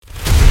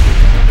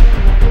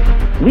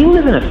We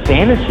live in a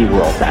fantasy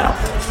world now.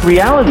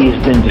 Reality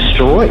has been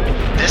destroyed.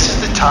 This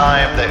is the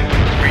time that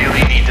you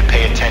really need to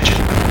pay attention.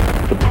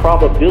 The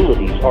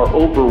probabilities are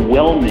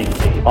overwhelming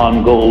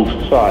on gold's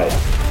side.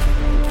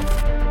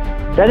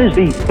 That is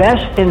the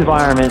best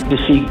environment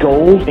to see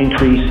gold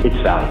increase its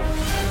value.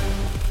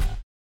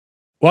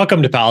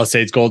 Welcome to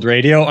Palisades Gold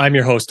Radio. I'm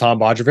your host, Tom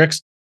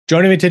Bodrovics.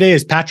 Joining me today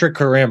is Patrick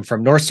Karim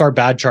from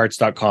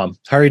NorthstarBadCharts.com.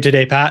 How are you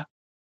today, Pat?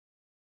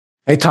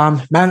 Hey,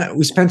 Tom. Man,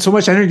 we spent so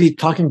much energy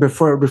talking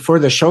before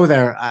the show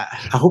there. I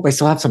hope I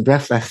still have some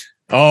breath left.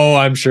 Oh,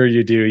 I'm sure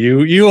you do.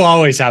 You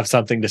always have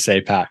something to say,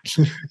 Pat.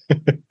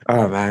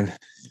 Oh, man.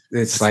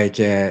 It's like,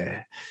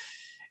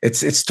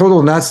 it's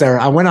total nuts there.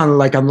 I went on a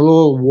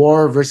little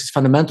war versus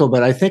fundamental,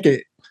 but I think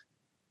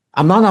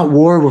I'm not at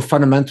war with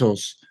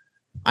fundamentals.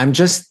 I'm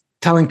just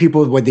telling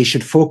people what they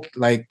should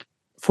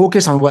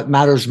focus on what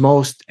matters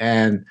most,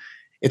 and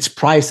it's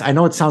price. I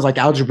know it sounds like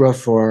algebra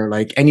for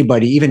like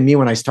anybody, even me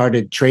when I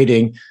started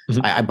trading.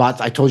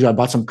 Mm-hmm. I told you I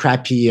bought some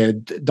crappy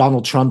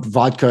Donald Trump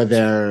vodka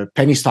there,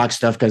 penny stock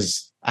stuff,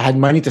 because I had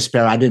money to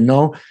spare. I didn't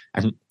know.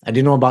 I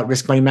didn't know about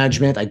risk money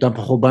management. I dumped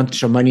a whole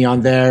bunch of money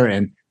on there,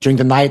 and during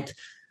the night,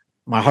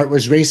 my heart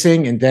was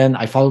racing, and then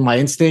I followed my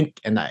instinct,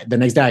 and the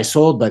next day I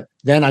sold. But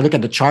then I look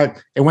at the chart,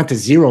 it went to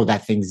zero,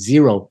 that thing,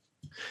 zero.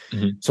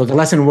 Mm-hmm. So the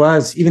lesson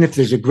was, even if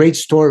there's a great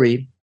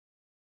story,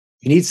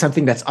 you need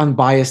something that's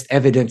unbiased,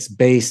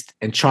 evidence-based,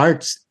 and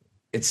charts.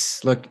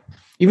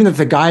 Even if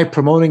the guy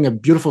promoting a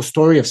beautiful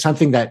story of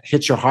something that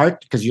hits your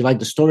heart because you like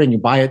the story and you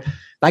buy it,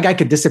 that guy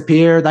could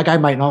disappear. That guy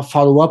might not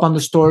follow up on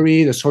the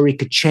story. The story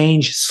could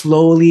change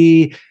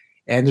slowly.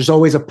 And there's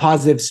always a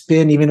positive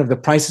spin, even if the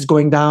price is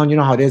going down. You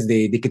know how it is.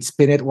 They could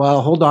spin it.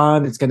 Well, hold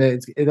on.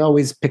 It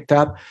always picked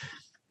up.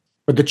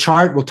 But the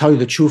chart will tell you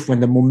the truth. When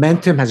the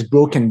momentum has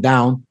broken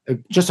down,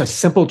 just a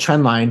simple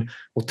trend line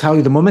will tell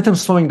you the momentum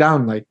slowing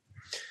down. Like,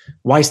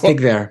 why stick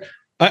there?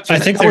 I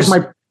think that was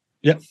my.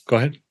 Yeah, go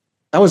ahead.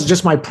 That was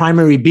just my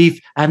primary beef.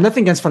 I have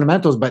nothing against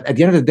fundamentals, but at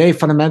the end of the day,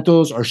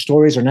 fundamentals or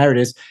stories or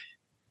narratives,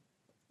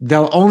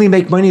 they'll only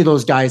make money,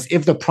 those guys,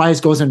 if the price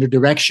goes in the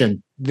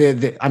direction.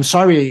 I'm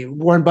sorry,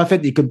 Warren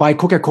Buffett, you could buy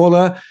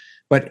Coca-Cola,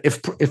 but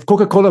if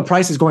Coca-Cola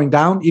price is going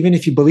down, even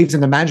if he believes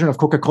in the management of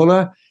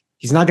Coca-Cola,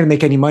 he's not going to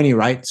make any money,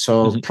 right?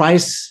 So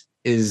price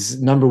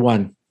is number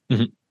one.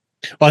 Mm-hmm.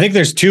 Well, I think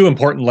there's two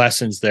important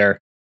lessons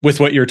there with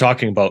what you're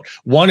talking about.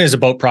 One is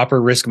about proper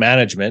risk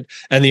management,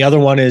 and the other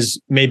one is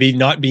maybe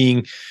not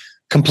being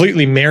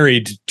completely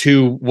married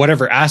to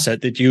whatever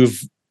asset that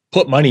you've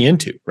put money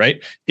into,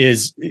 right?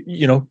 Is,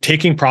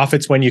 taking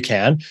profits when you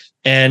can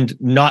and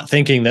not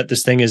thinking that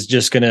this thing is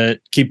just going to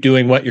keep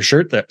doing what your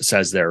shirt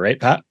says there, right,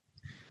 Pat?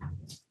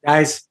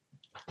 Guys,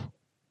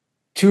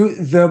 to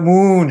the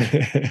moon.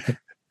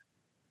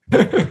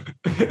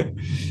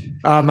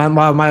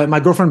 My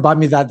girlfriend bought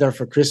me that there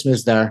for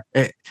Christmas there.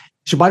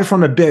 She bought it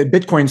from a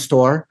Bitcoin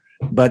store,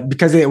 but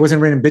because it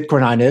wasn't written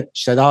Bitcoin on it,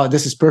 she said, "Oh,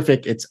 this is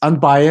perfect. It's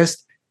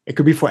unbiased. It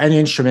could be for any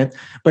instrument."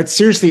 But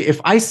seriously, if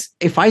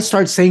I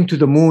start saying to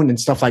the moon and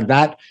stuff like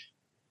that,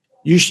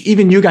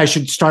 even you guys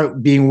should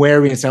start being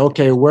wary and say,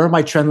 okay, where are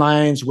my trend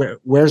lines?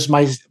 Where's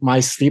my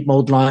sleep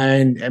mode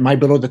line? Am I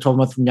below the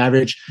 12-month moving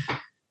average?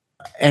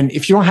 And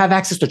if you don't have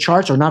access to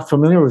charts or not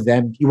familiar with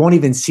them, you won't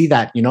even see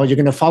that. You're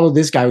going to follow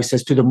this guy who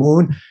says to the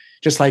moon,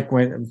 just like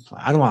when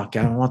I don't want to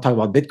talk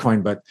about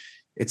Bitcoin, but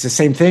it's the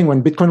same thing.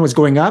 When Bitcoin was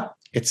going up,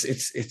 it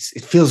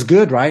feels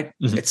good, right?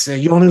 Mm-hmm. It's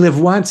you only live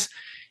once.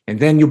 And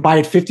then you buy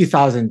it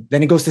 50,000,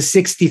 then it goes to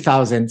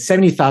 60,000,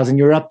 70,000,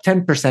 you're up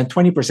 10%,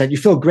 20%. You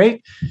feel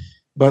great.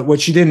 But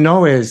what you didn't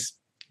know is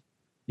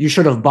you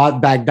should have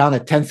bought back down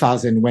at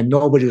 10,000 when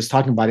nobody was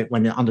talking about it,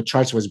 when on the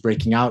charts was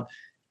breaking out.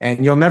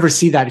 And you'll never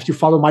see that if you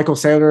follow Michael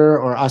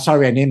Saylor or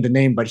sorry, I named the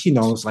name, but he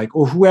knows,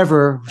 or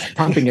whoever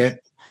pumping it.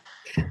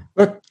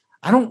 Look,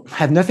 I don't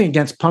have nothing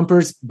against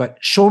pumpers, but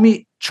show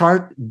me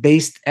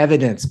chart-based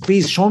evidence.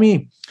 Please show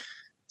me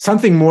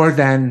something more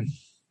than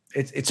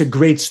it's a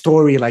great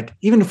story. Like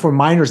even for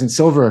miners in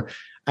silver,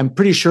 I'm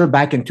pretty sure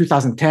back in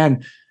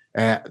 2010,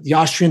 the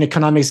Austrian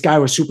economics guy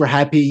was super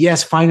happy.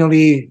 Yes,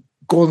 finally,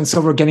 gold and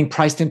silver getting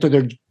priced into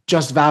their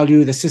just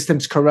value. The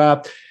system's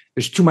corrupt.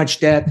 There's too much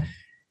debt.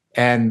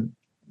 And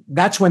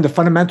that's when the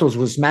fundamentals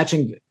was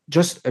matching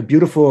just a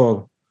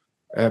beautiful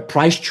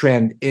price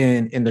trend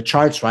in the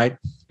charts, right?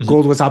 Mm-hmm.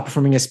 Gold was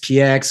outperforming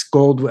SPX.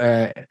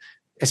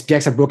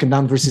 SPX had broken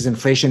down versus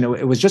inflation.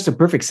 It was just a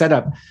perfect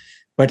setup.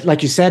 But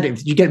like you said,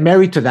 if you get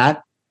married to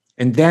that,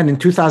 and then in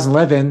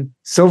 2011,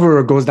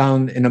 silver goes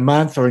down in a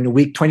month or in a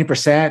week,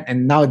 20%,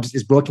 and now it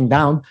is broken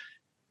down,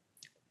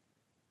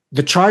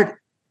 the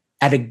chart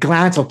at a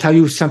glance will tell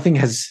you something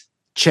has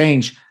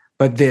changed.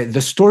 But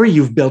the story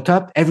you've built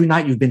up every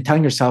night, you've been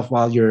telling yourself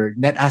while your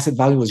net asset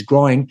value was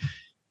growing,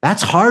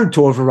 that's hard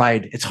to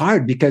override. It's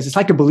hard because it's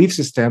like a belief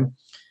system.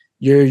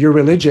 You're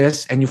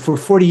religious, and for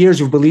 40 years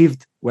you've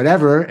believed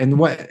whatever. And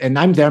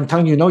I'm there. I'm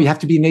telling you, no, you have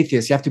to be an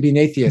atheist. You have to be an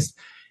atheist.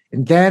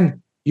 And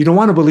then you don't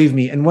want to believe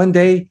me. And one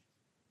day,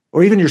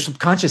 or even your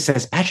subconscious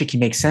says, Patrick, he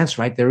makes sense,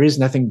 right? There is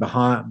nothing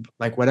behind,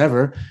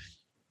 whatever.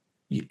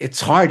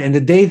 It's hard. And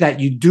the day that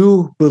you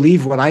do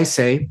believe what I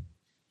say,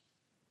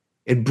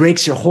 it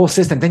breaks your whole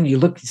system. Then you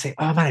look and say,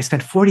 oh man, I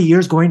spent 40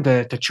 years going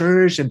to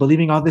church and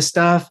believing all this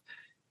stuff.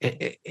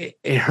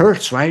 It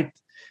hurts, right?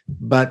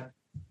 But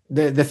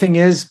the thing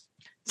is,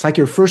 it's like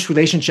your first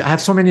relationship. I have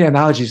so many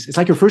analogies. It's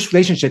like your first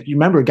relationship. You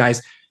remember,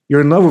 guys,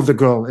 you're in love with the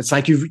girl. It's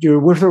like you're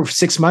with her for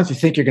 6 months. You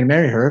think you're going to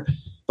marry her.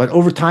 But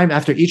over time,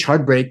 after each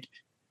heartbreak,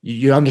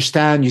 you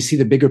understand, you see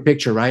the bigger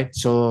picture, right?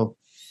 So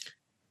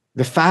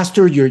the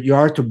faster you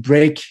are to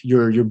break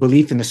your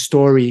belief in the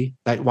story,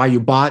 that why you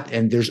bought,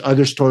 and there's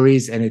other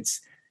stories, and it's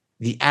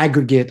the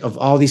aggregate of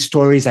all these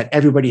stories that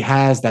everybody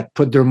has that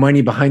put their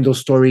money behind those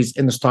stories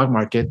in the stock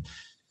market.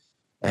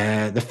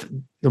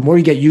 The more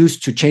you get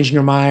used to changing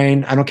your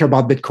mind, I don't care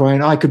about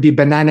Bitcoin. Oh, it could be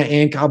Banana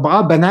Inc.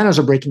 Oh, bananas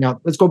are breaking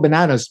out. Let's go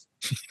bananas.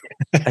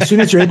 As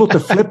soon as you're able to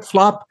flip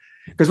flop,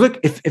 because look,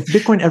 if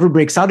Bitcoin ever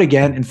breaks out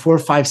again in 4,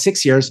 5,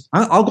 6 years,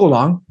 I'll go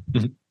long.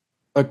 Mm-hmm.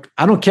 Look,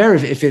 I don't care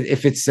if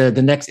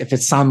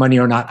it's sound money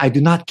or not. I do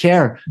not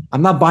care.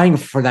 I'm not buying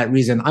for that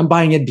reason. I'm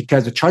buying it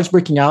because the chart's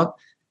breaking out.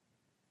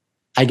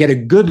 I get a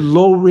good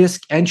low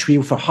risk entry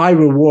with a high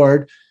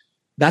reward.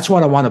 That's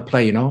what I want to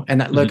play,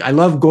 And look, I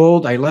love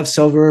gold. I love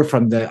silver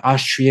from the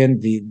Austrian,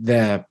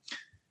 the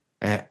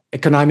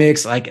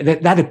economics. Like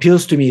that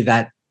appeals to me.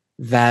 That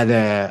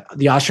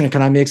the Austrian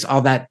economics,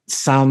 all that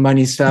sound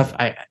money stuff.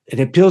 It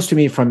appeals to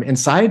me from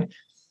inside.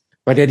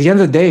 But at the end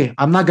of the day,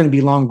 I'm not going to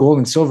be long gold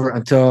and silver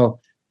until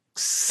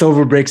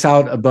silver breaks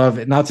out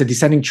above. Now it's a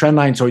descending trend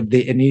line, so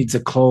it needs a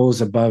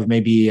close above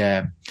maybe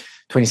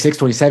 26,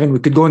 27. We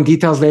could go in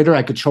details later.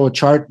 I could show a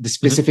chart, the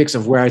specifics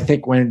of where I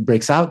think when it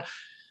breaks out.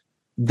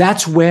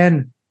 That's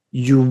when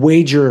you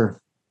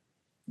wager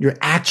your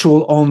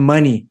actual own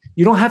money.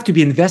 You don't have to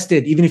be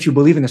invested, even if you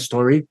believe in a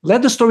story.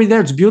 Let the story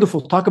there. It's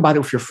beautiful. Talk about it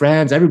with your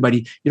friends,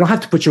 everybody. You don't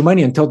have to put your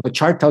money until the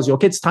chart tells you,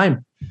 okay, it's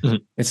time. Mm-hmm.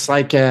 It's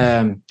like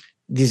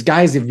these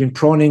guys, they've been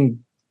proning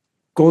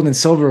gold and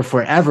silver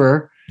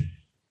forever.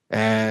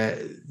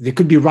 They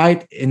could be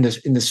right in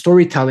the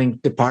storytelling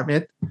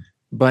department,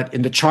 but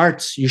in the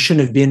charts, you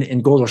shouldn't have been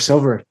in gold or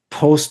silver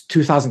post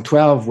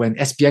 2012 when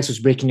SPX was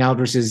breaking out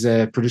versus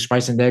Producer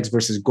Price Index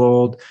versus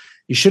gold.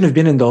 You shouldn't have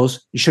been in those.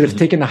 You should have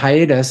taken a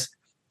hiatus.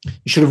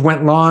 You should have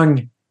went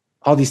long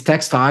all these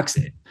tech stocks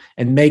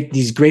and make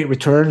these great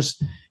returns.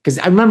 Because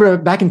I remember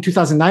back in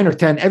 2009 or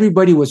 10,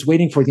 everybody was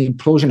waiting for the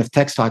implosion of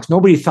tech stocks.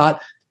 Nobody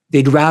thought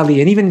they'd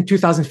rally. And even in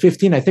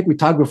 2015, I think we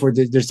talked before,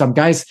 there's some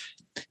guys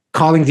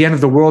calling the end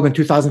of the world in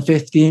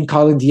 2015,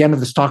 calling the end of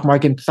the stock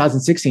market in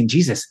 2016.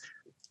 Jesus.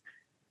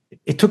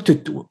 It took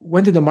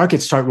when did the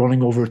market start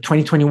rolling over?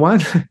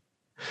 2021?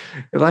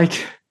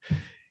 Like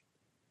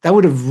that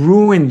would have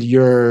ruined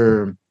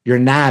your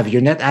NAV,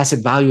 your net asset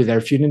value there.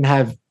 If you didn't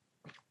have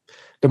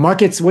the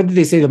markets, what did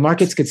they say? The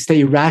markets could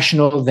stay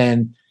irrational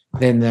than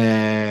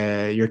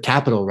your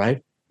capital,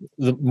 right?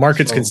 The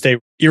markets can stay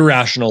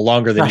irrational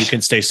longer than you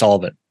can stay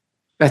solvent.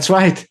 That's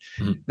right.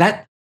 Mm-hmm.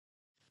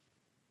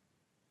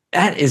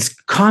 That is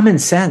common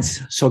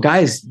sense. So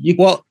guys,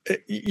 Pat,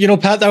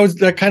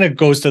 that kind of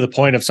goes to the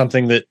point of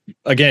something that,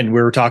 again, we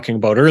were talking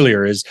about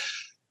earlier, is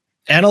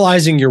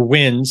analyzing your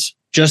wins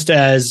just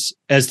as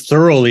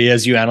thoroughly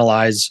as you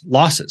analyze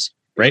losses,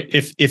 right?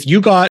 If you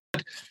got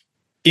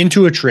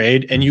into a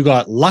trade and you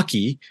got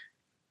lucky,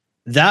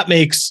 that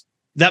makes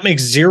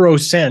zero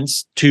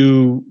sense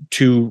to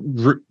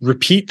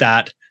repeat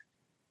that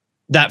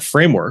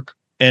framework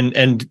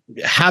and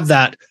have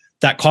that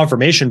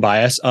confirmation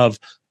bias of,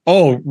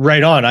 oh,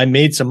 right on, I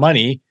made some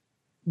money.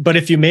 But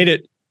if you made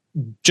it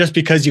just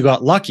because you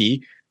got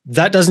lucky,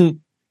 that doesn't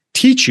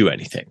teach you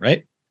anything,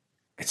 right?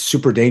 It's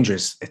super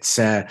dangerous. It's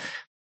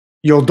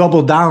you'll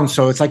double down.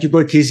 So it's like you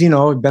go to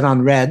casino, bet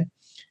on red,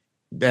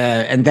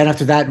 and then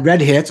after that, red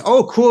hits.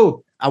 Oh,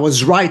 cool! I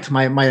was right.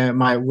 My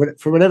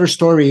for whatever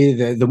story,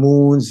 the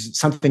moons,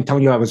 something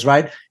telling you I was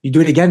right. You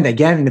do it again,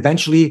 and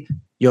eventually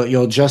you'll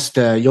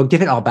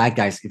give it all back,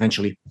 guys.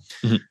 Eventually.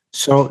 Mm-hmm.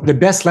 So the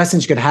best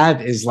lessons you could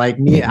have is like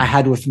me, I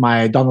had with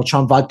my Donald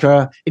Trump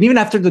vodka. And even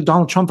after the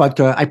Donald Trump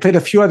vodka, I played a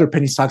few other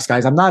penny stocks,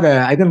 guys.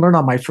 I didn't learn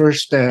on my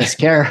first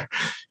scare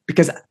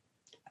because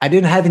I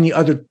didn't have any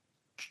other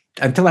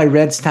until I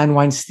read Stan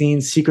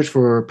Weinstein's Secrets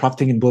for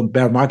Profiting in Bull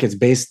Bear Markets,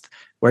 based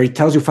where he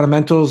tells you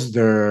fundamentals.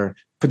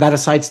 Put that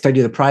aside,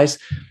 study the price.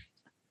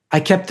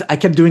 I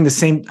kept doing the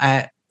same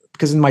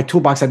because in my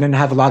toolbox, I didn't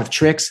have a lot of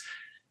tricks.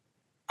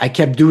 I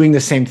kept doing the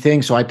same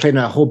thing. So I played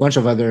a whole bunch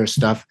of other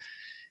stuff.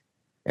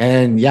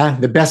 And yeah,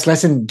 the best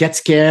lesson, get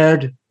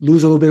scared,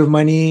 lose a little bit of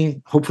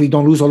money. Hopefully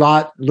don't lose a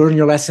lot. Learn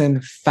your lesson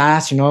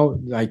fast,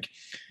 like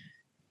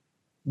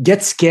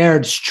get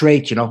scared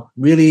straight,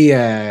 really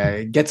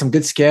get some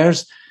good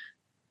scares.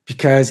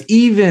 Because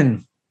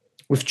even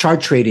with chart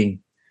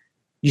trading,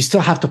 you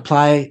still have to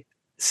apply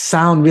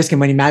sound risk and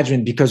money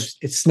management because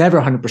it's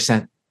never 100%.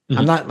 Mm-hmm.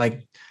 I'm not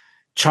like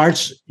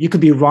charts. You could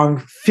be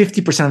wrong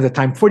 50% of the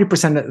time,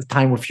 40% of the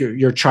time with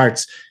your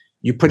charts.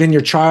 You put in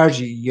your charge,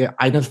 you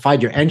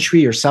identified your entry,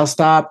 your sell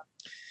stop.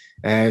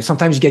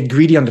 Sometimes you get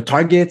greedy on the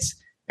targets.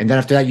 And then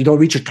after that, you don't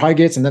reach your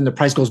targets and then the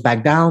price goes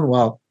back down.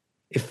 Well,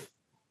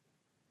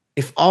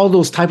 if all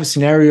those type of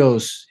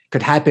scenarios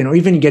could happen, or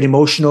even you get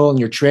emotional in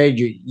your trade,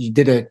 you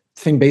did a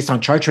thing based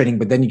on chart trading,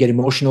 but then you get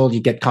emotional, you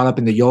get caught up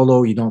in the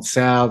YOLO, you don't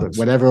sell, or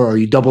whatever, or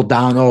you double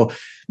down. Oh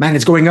man,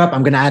 it's going up,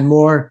 I'm going to add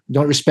more. You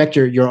don't respect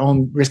your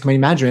own risk money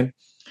management.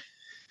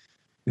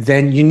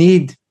 Then you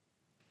need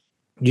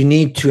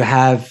to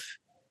have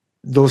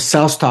those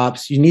sell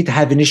stops. You need to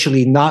have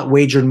initially not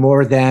wagered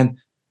more than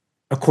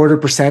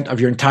 0.25% of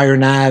your entire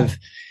NAV.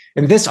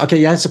 And this, okay,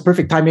 yeah, it's a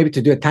perfect time maybe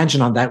to do a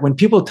tangent on that. When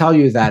people tell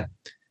you that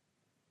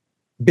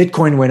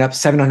Bitcoin went up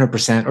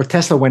 700% or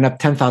Tesla went up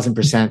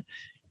 10,000%,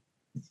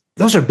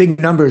 those are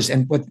big numbers.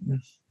 And what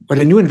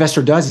a new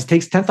investor does is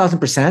takes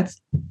 10,000%,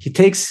 he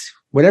takes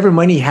whatever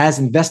money he has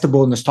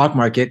investable in the stock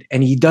market,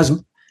 and he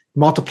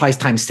multiplies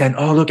times 10.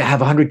 Oh, look, I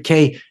have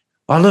 100K.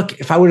 Oh, look,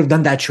 if I would have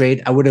done that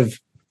trade, I would have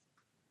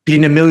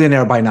been a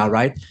millionaire by now,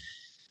 right?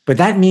 But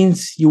that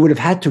means you would have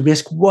had to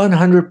risk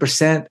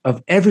 100%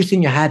 of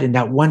everything you had in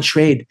that one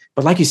trade.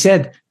 But like you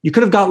said, you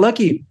could have got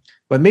lucky.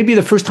 But maybe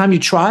the first time you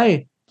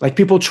try, like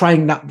people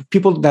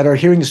that are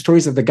hearing the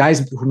stories of the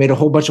guys who made a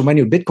whole bunch of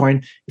money with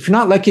Bitcoin, if you're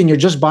not lucky and you're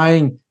just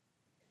buying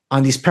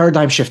on these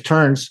paradigm shift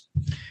turns,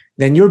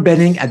 then you're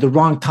betting at the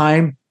wrong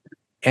time,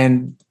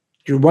 and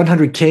your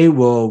 100K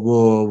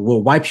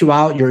will wipe you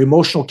out. Your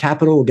emotional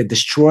capital will get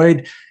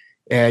destroyed.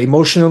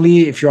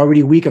 Emotionally, if you're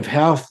already weak of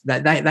health,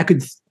 that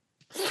could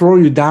throw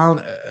you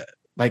down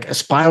like a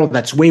spiral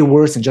that's way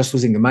worse than just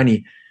losing the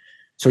money.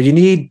 So you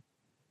need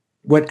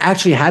what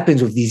actually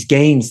happens with these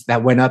gains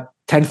that went up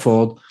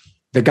tenfold.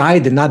 The guy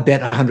did not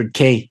bet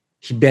 100K.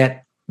 He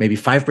bet maybe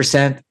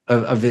 5%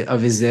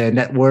 of his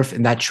net worth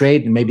in that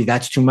trade, and maybe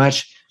that's too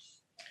much.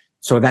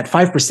 So that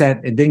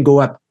 5%, it didn't go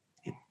up.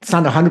 It's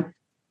not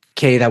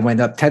 100K that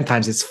went up 10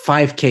 times. It's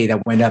 5K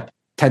that went up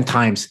 10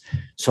 times.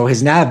 So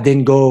his NAV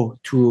didn't go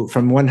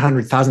from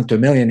 100,000 to a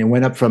million. It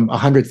went up from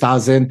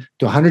 100,000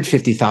 to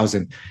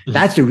 150,000. Mm-hmm.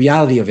 That's the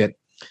reality of it.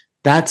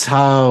 That's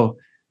how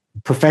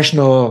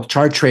professional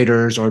chart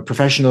traders or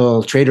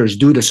professional traders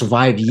do to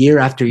survive year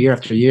after year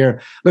after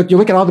year. Look, you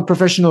look at all the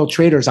professional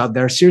traders out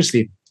there,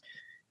 seriously,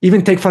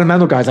 even take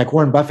fundamental guys like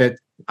Warren Buffett.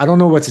 I don't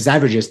know what's his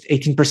average is,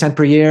 18%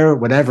 per year,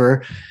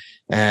 whatever.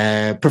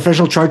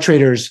 Professional chart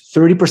traders,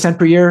 30%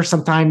 per year.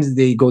 Sometimes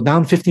they go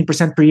down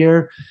 15% per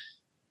year.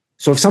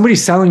 So if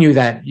somebody's telling you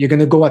that you're going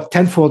to go up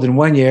tenfold in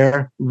 1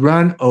 year,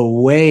 run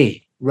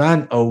away.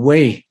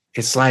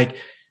 It's like,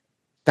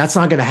 that's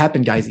not going to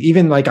happen, guys.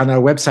 Even like on our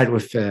website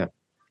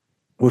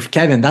with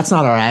Kevin, that's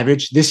not our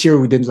average. This year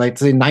we did like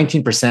say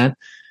 19%.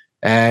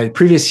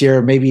 Previous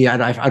year, maybe,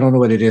 I don't know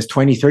what it is,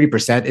 20,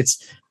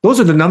 30%. Those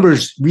are the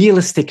numbers,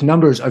 realistic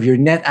numbers of your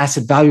net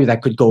asset value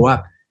that could go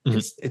up. Mm-hmm.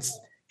 It's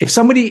if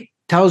somebody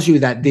tells you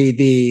that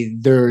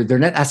their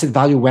net asset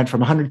value went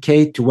from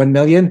 100K to 1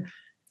 million,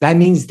 that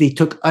means they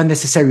took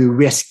unnecessary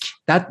risk.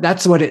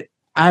 That's what it.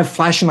 I have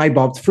flashing light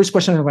bulbs. The first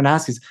question I'm going to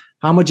ask is,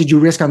 how much did you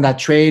risk on that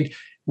trade?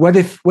 What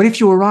if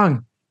you were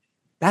wrong?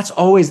 That's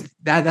always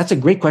that's a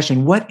great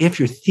question. What if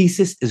your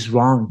thesis is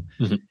wrong?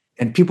 Mm-hmm.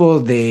 And people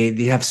they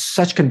have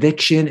such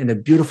conviction in the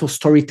beautiful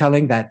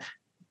storytelling that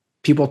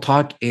people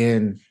talk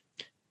in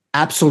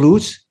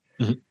absolutes.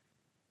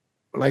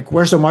 Mm-hmm. Like,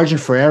 where's the margin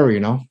for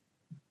error?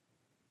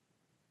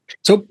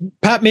 So,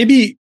 Pat,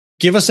 maybe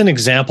give us an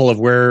example of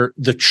where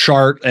the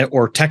chart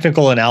or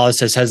technical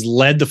analysis has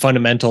led the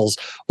fundamentals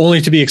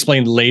only to be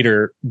explained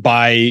later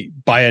by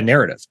a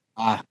narrative.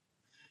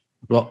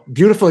 Well,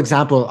 beautiful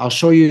example. I'll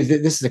show you.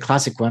 This is a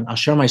classic one. I'll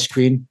share my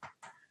screen.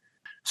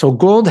 So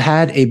gold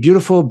had a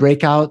beautiful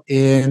breakout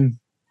in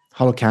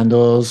hollow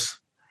candles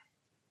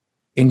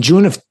in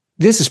June of.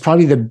 This is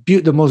probably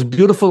the most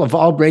beautiful of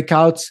all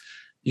breakouts.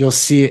 You'll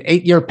see an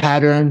 8-year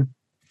pattern.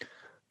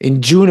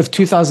 In June of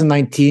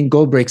 2019,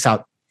 gold breaks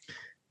out.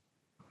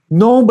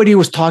 Nobody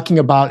was talking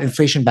about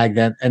inflation back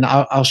then. And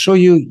I'll show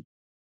you.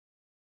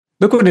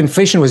 Look what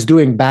inflation was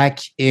doing back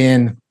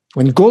when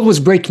gold was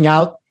breaking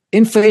out.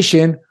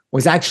 Inflation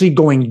was actually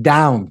going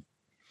down.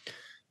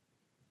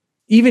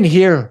 Even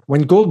here,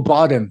 when gold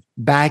bottomed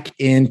back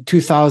in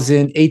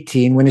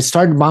 2018, when it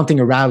started mounting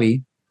a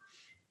rally,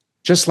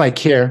 just like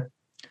here,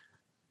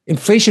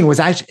 inflation was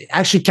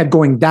actually kept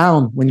going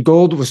down when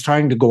gold was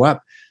starting to go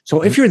up.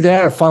 So if you're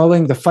there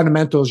following the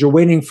fundamentals, you're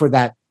waiting for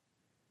that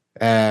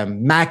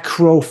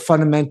macro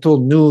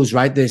fundamental news,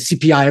 right? The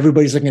CPI,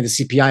 everybody's looking at the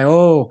CPI.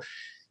 Oh,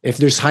 if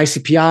there's high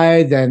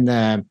CPI,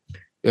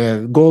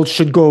 then gold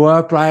should go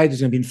up, right?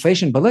 There's going to be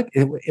inflation. But look,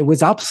 it was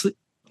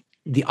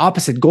the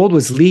opposite. Gold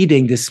was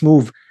leading this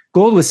move.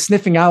 Gold was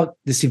sniffing out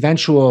this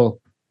eventual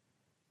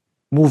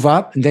move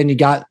up. And then you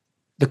got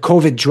the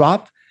COVID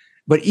drop.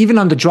 But even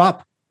on the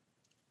drop,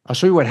 I'll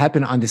show you what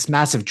happened on this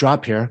massive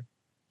drop here.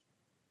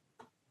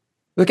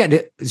 Look at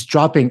it. It's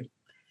dropping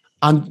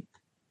on.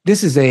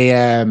 This is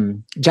a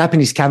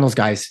Japanese candles,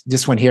 guys.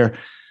 This one here.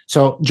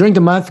 So during the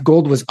month,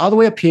 gold was all the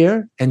way up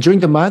here. And during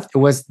the month, it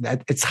was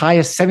at its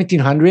highest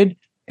 1,700.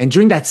 And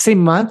during that same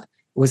month,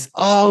 it was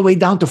all the way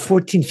down to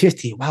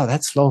 1,450. Wow,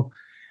 that's low.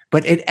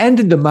 But it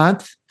ended the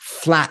month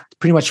flat,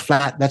 pretty much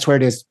flat. That's where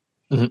it is.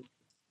 Mm-hmm.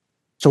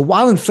 So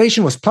while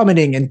inflation was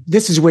plummeting, and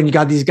this is when you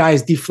got these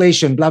guys,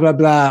 deflation, blah, blah,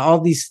 blah,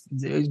 all these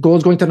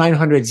gold's going to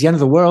 900, it's the end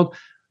of the world.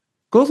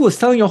 Gold was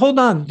telling you, hold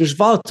on, there's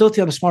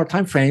volatility on the smaller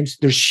time frames.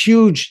 There's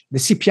huge, the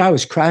CPI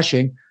was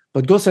crashing,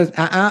 but gold says,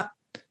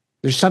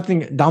 there's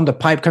something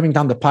coming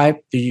down the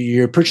pipe.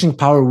 Your purchasing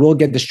power will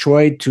get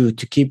destroyed to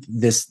keep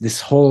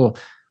this whole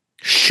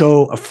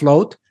show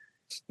afloat.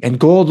 And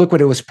gold, look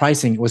what it was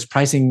pricing. It was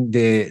pricing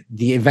the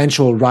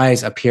eventual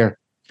rise up here.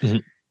 Mm-hmm.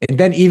 And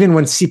then even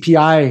when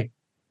CPI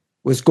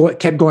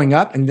kept going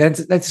up, and then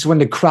that's when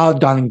the crowd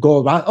got in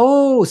gold.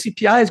 Oh,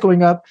 CPI is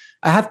going up.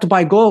 I have to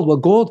buy gold. Well,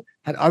 gold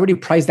had already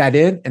priced that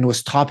in and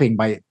was topping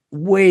by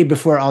way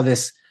before all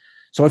this.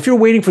 So if you're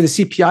waiting for the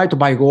CPI to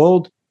buy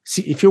gold,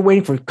 if you're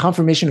waiting for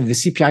confirmation of the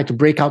CPI to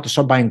break out to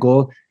start buying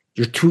gold,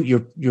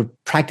 you're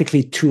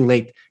practically too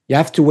late. You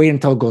have to wait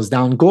until it goes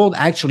down. Gold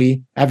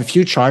actually, I have a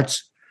few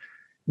charts.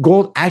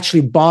 Gold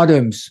actually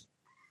bottoms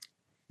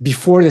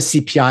before the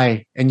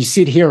CPI. And you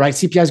see it here, right?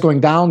 CPI is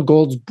going down,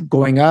 gold's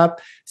going up.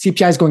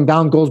 CPI is going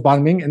down, gold's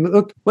bottoming. And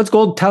look, what's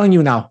gold telling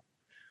you now?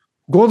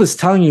 Gold is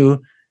telling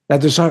you that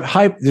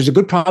there's a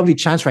good probability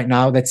chance right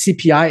now that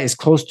CPI is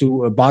close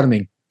to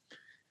bottoming.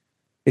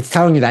 It's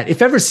telling you that.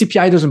 If ever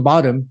CPI doesn't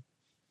bottom,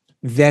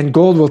 then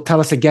gold will tell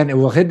us again, it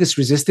will hit this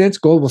resistance.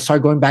 Gold will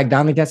start going back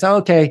down again. So,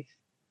 okay,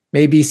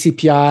 maybe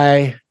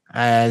CPI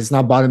is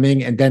not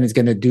bottoming, and then it's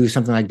going to do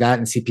something like that,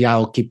 and CPI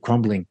will keep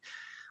crumbling.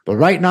 But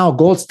right now,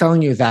 gold's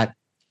telling you that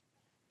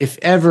if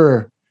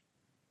ever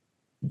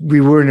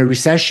we were in a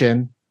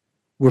recession,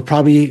 we're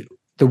probably,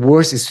 the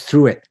worst is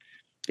through it.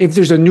 If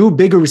there's a new,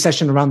 bigger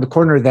recession around the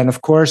corner, then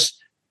of course,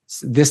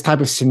 this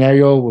type of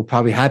scenario will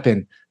probably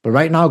happen. But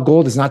right now,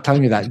 gold is not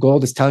telling you that.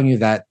 Gold is telling you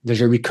that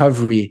there's a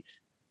recovery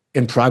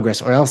in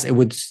progress, or else it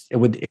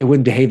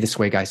wouldn't behave this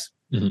way, guys.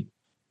 Mm-hmm.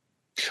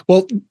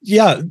 Well,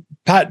 yeah,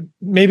 Pat,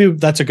 maybe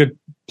that's a good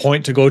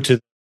point to go to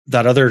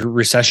that other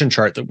recession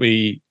chart that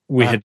we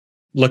had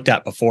looked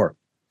at before.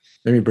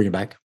 Let me bring it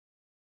back.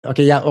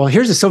 Okay, yeah. Well,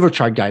 here's the silver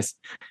chart, guys.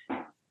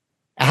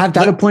 I have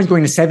data points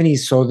going to 70s,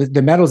 so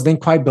the metals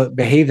didn't quite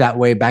behave that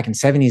way back in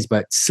 70s,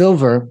 but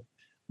silver,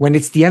 when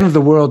it's the end of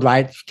the world,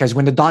 right? Because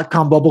when the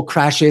dot-com bubble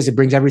crashes, it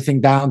brings everything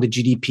down, the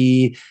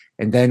GDP,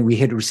 and then we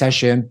hit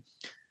recession.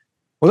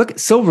 Well, look,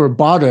 silver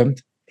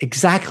bottomed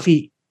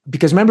exactly,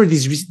 because remember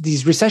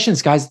these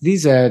recessions, guys,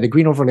 the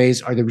green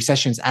overlays are the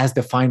recessions as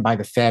defined by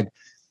the Fed.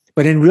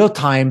 But in real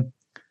time,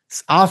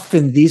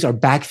 often these are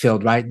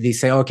backfilled, right? They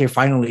say, okay,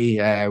 finally,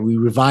 we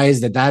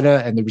revised the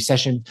data and the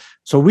recession.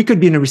 So we could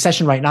be in a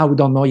recession right now. We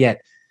don't know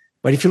yet.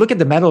 But if you look at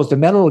the metals, the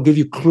metal will give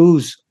you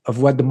clues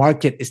of what the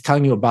market is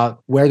telling you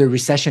about where the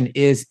recession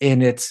is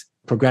in its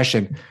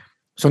progression.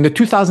 So in the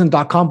 2000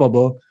 dot-com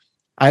bubble,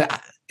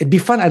 it'd be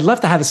fun. I'd love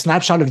to have a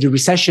snapshot of the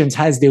recessions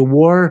as they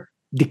were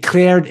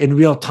declared in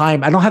real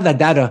time. I don't have that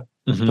data.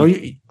 Mm-hmm. So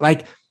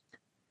like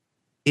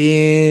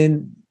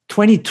in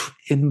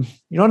you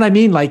know what I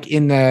mean? Like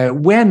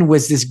when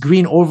was this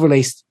green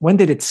overlay? When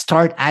did it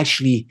start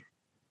actually?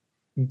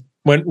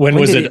 When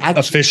was it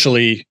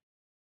officially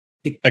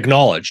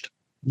acknowledged?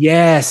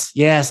 Yes.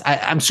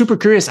 I'm super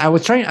curious. I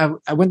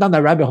went down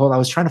that rabbit hole. I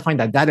was trying to find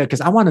that data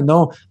because I want to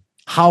know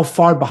how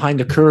far behind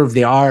the curve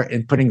they are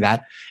in putting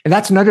that. And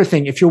that's another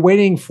thing. If you're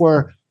waiting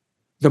for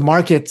the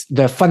market,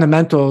 the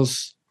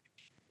fundamentals,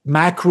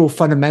 macro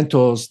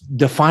fundamentals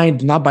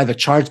defined not by the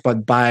charts,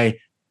 but by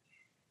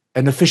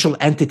an official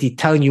entity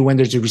telling you when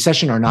there's a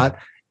recession or not,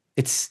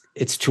 it's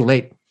too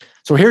late.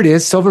 So here it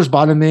is. Silver's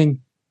bottoming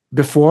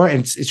before,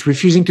 and it's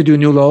refusing to do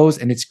new lows,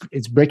 and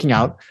it's breaking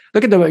out.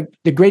 Look at the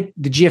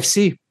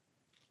GFC.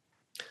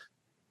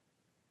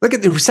 Look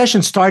at the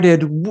recession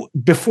started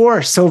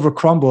before silver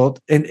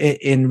crumbled.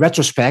 In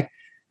retrospect,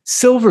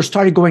 silver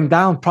started going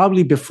down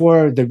probably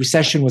before the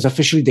recession was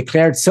officially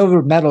declared.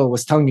 Silver metal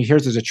was telling you,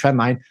 here's a trend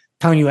line,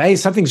 telling you, hey,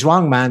 something's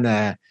wrong,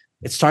 man.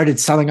 It started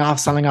selling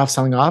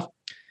off.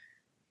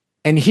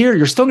 And here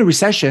you're still in a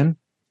recession,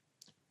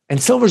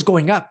 and silver's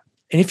going up.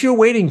 And if you're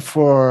waiting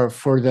for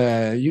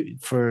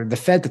the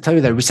Fed to tell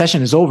you that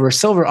recession is over,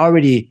 silver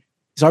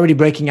is already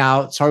breaking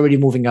out. It's already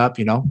moving up.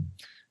 You know,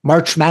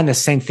 March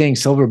Madness, same thing.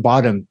 Silver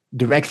bottomed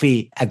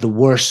directly at the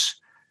worst.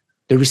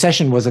 The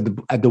recession was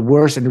at the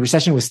worst, and the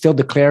recession was still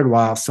declared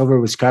while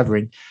silver was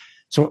covering.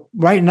 So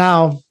right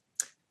now,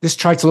 this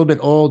chart's a little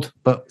bit old,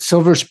 but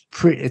silver's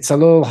it's a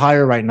little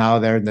higher right now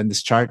there than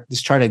this chart.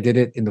 This chart, I did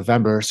it in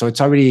November, so it's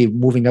already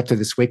moving up to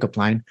this wake-up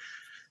line.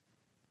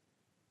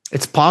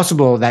 It's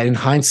possible that in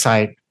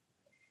hindsight,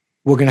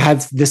 we're going to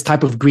have this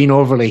type of green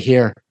overlay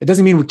here. It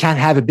doesn't mean we can't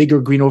have a bigger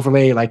green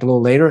overlay like a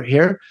little later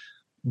here,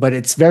 but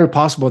it's very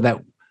possible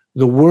that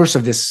the worst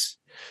of this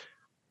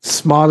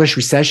smallish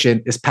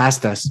recession is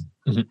past us.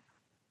 Mm-hmm.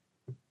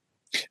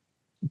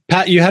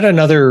 Pat, you had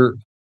another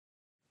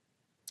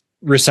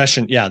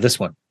recession. Yeah, this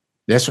one.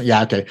 This one,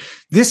 yeah, okay.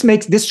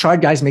 This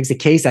chart, guys, makes the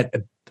case that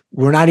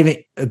we're not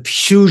even a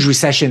huge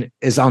recession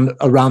is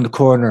around the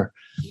corner.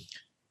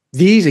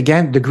 These,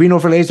 again, the green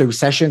overlays, the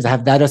recessions, I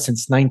have data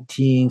since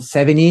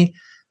 1970.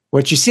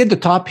 What you see at the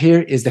top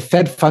here is the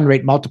Fed fund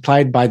rate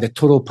multiplied by the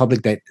total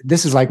public debt.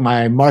 This is like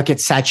my market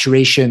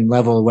saturation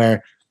level,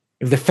 where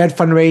if the Fed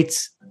fund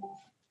rates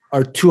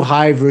are too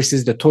high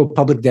versus the total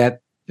public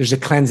debt, there's a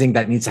cleansing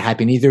that needs to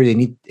happen. Either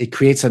it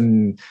creates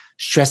some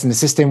stress in the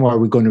system where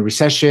we go into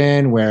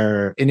recession,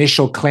 where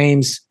initial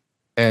claims,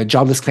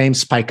 jobless claims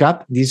spike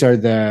up. These are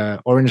the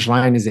orange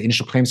line is the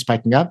initial claims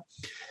spiking up.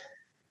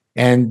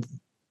 And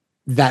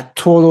that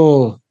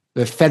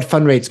the Fed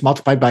fund rates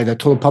multiplied by the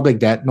total public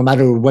debt, no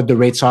matter what the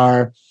rates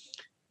are,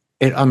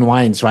 it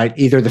unwinds, right?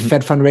 Either the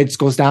Fed fund rates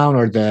goes down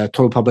or the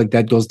total public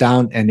debt goes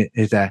down, and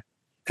it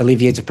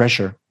alleviates the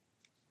pressure.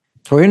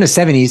 So we're in the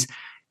 70s.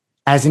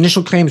 As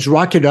initial claims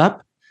rocket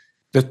up,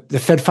 the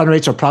Fed fund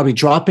rates are probably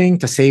dropping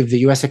to save the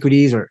U.S.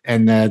 equities,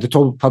 and the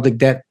total public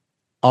debt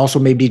also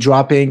may be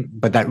dropping,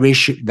 but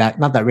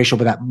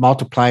that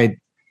multiplied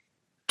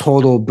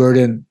total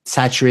burden,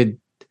 saturated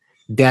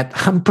debt.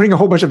 I'm putting a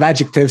whole bunch of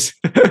adjectives.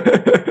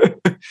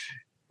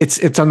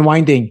 It's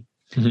unwinding,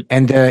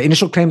 and the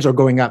initial claims are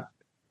going up.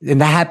 And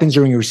that happens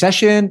during a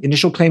recession.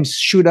 Initial claims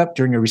shoot up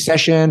during a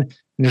recession.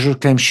 Initial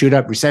claims shoot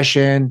up,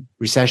 recession,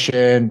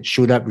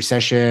 shoot up,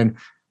 recession.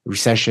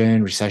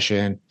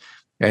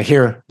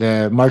 Here,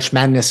 the March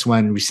Madness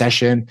one,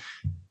 recession.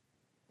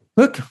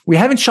 Look, we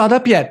haven't shot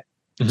up yet.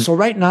 So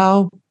right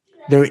now,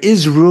 there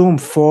is room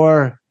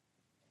for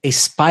a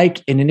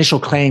spike in initial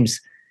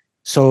claims.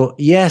 So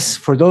yes,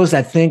 for those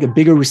that think a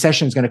bigger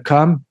recession is going to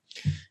come,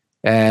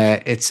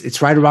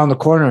 it's right around the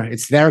corner.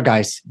 It's there,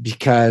 guys,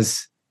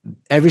 because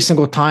every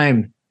single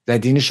time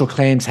that the initial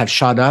claims have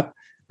shot up,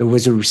 there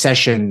was a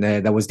recession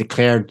that was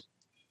declared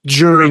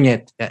during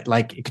it.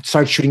 Like it could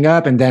start shooting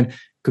up, and then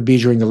could be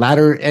during the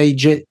latter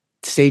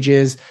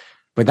stages,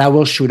 but that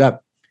will shoot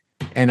up.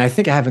 And I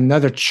think I have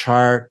another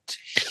chart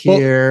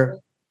here.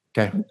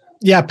 Well, okay.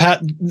 Yeah,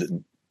 Pat,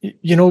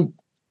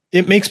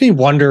 it makes me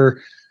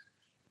wonder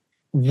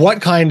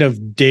what kind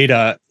of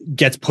data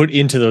gets put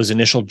into those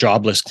initial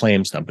jobless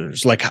claims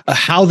numbers, like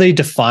how they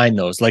define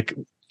those. Like,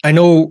 I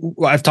know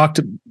I've talked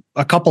to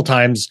a couple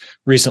times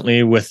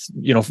recently with,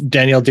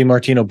 Danielle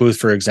DiMartino Booth,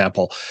 for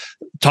example,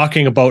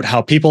 talking about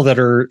how people that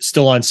are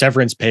still on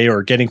severance pay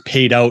or getting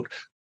paid out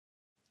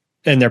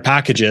in their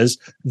packages,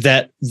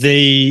 that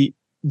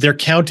they're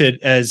counted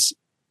as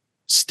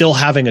still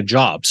having a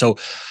job. So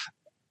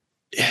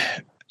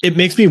it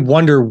makes me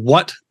wonder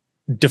what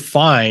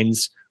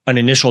defines an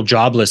initial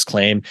jobless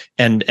claim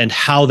and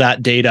how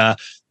that data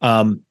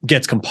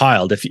gets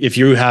compiled. If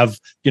you have,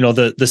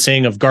 the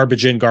saying of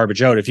garbage in,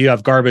 garbage out, if you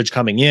have garbage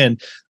coming in,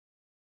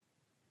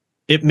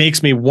 it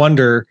makes me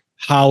wonder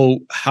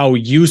how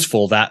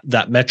useful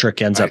that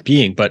metric ends up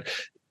being. But,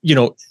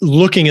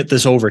 looking at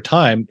this over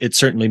time, it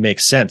certainly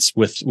makes sense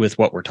with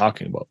what we're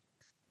talking about.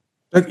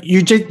 Look,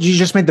 you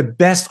just made the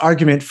best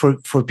argument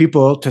for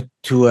people to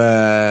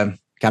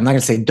I'm not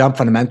going to say dump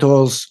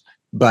fundamentals,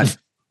 but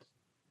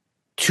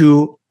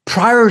to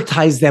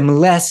prioritize them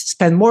less,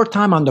 spend more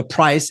time on the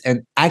price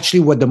and actually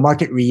what the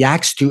market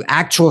reacts to,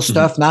 actual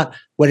stuff, not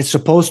what it's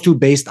supposed to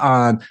based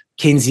on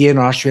Keynesian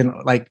or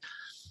Austrian. Like,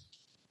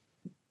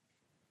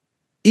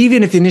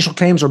 even if the initial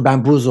claims are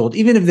bamboozled,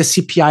 even if the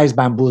CPI is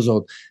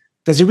bamboozled,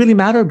 does it really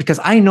matter? Because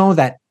I know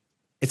that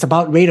it's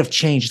about rate of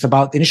change. It's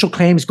about initial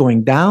claims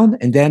going down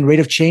and then rate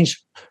of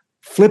change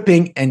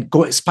flipping and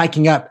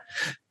spiking up.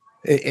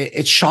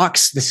 It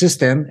shocks the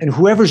system, and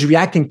whoever's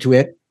reacting to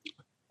it,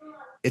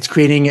 it's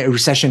creating a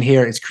recession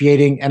here. It's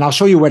creating, and I'll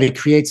show you what it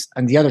creates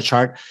on the other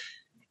chart.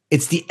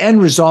 It's the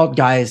end result,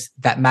 guys,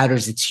 that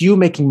matters. It's you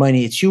making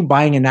money. It's you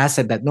buying an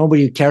asset that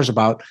nobody cares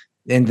about,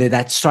 and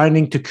that's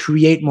starting to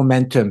create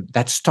momentum.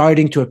 That's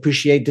starting to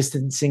appreciate,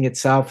 distancing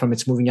itself from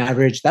its moving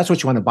average. That's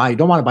what you want to buy. You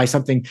don't want to buy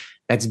something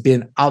that's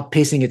been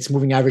outpacing its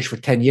moving average for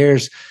 10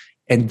 years,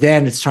 and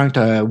then it's starting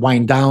to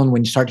wind down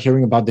when you start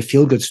hearing about the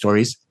feel-good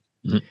stories.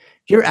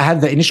 Here I have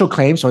the initial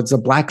claim. So it's a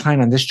black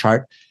line on this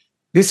chart.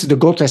 This is the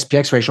gold to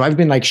SPX ratio. I've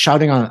been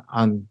shouting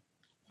on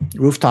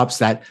rooftops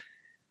that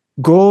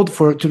gold,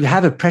 to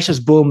have a precious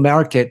bull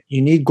market,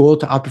 you need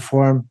gold to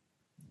outperform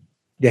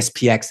the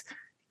SPX.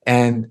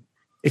 And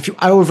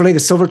I overlay the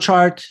silver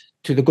chart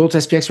to the gold to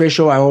SPX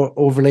ratio, I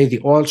overlay the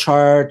oil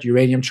chart,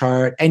 uranium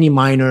chart, any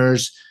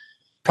miners,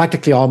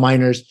 practically all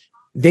miners,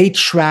 they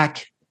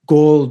track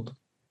gold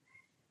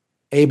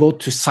able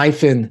to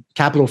siphon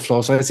capital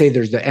flow. So let's say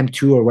there's the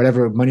M2 or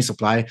whatever money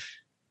supply.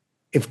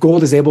 If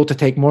gold is able to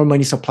take more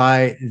money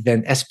supply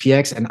than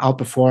SPX and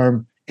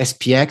outperform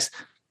SPX,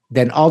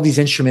 then all these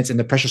instruments in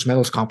the precious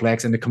metals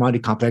complex and the commodity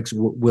complex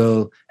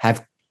will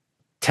have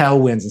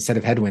tailwinds instead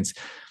of headwinds.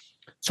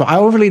 So I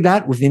overlay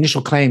that with the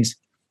initial claims.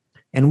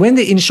 And when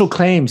the initial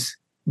claims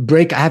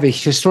break, I have a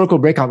historical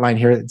breakout line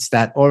here. It's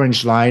that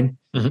orange line,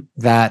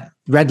 that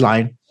red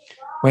line.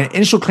 When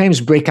initial claims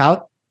break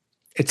out,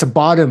 it's a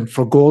bottom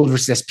for gold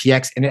versus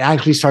SPX, and it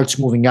actually starts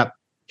moving up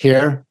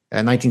here,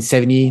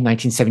 1970,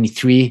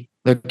 1973.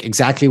 Look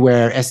exactly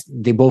where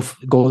they both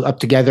go up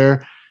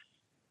together.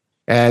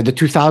 The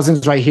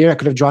 2000s right here, I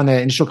could have drawn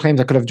the initial claims.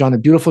 I could have drawn a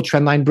beautiful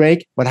trend line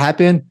break. What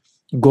happened?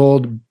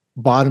 Gold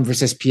bottom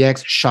versus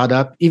SPX shot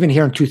up. Even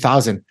here in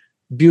 2000,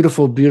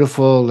 beautiful,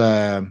 beautiful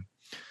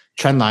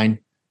trend line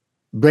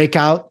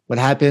breakout. What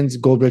happens?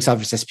 Gold breaks out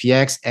versus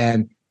SPX,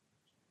 and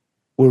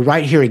we're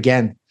right here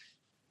again.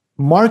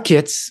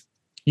 Markets,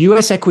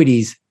 U.S.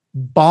 equities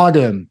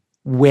bottom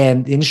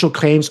when the initial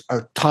claims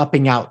are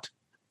topping out.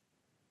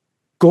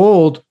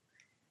 Gold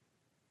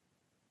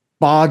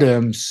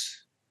bottoms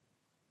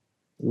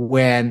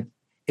when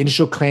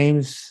initial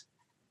claims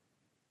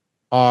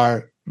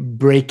are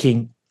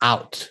breaking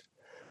out.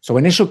 So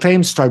when initial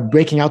claims start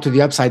breaking out to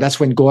the upside, that's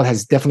when gold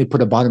has definitely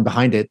put a bottom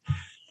behind it.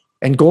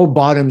 And gold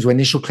bottoms when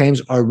initial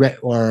claims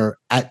are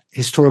at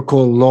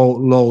historical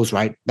lows,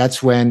 right?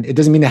 That's when, it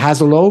doesn't mean it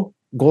has a low,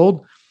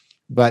 gold,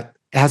 but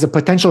it has a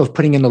potential of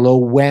putting in a low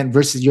when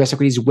versus US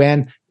equities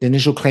when the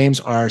initial claims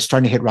are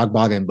starting to hit rock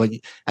bottom. But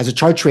as a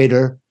chart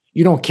trader,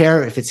 you don't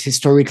care if it's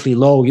historically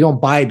low. You don't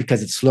buy it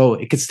because it's low.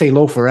 It could stay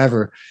low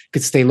forever. It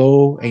could stay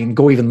low and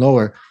go even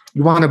lower.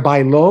 You want to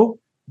buy low,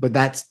 but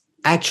that's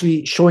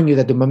actually showing you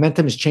that the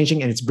momentum is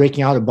changing and it's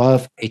breaking out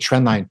above a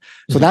trend line.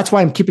 So that's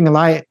why I'm keeping an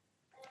eye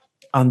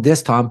on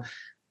this, Tom.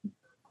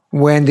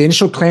 When the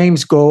initial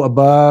claims go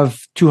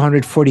above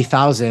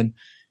 240,000,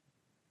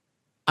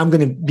 I'm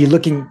going to be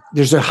looking,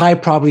 there's a high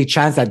probability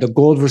chance that the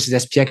gold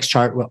versus SPX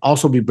chart will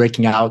also be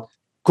breaking out.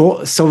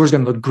 Silver is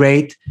going to look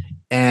great.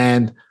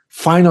 And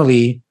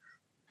finally,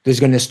 there's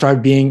going to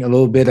start being a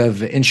little bit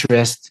of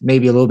interest,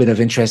 maybe a little bit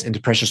of interest in the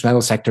precious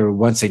metal sector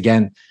once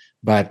again.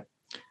 But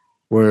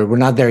we're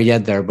not there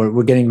yet but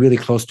we're getting really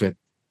close to it.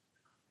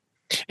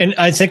 And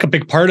I think a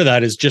big part of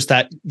that is just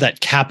that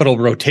capital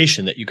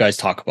rotation that you guys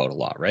talk about a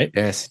lot, right?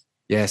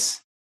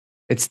 Yes.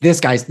 It's this,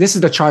 guys. This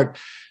is the chart.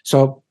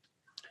 So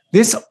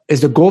this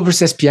is the gold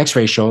versus SPX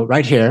ratio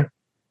right here,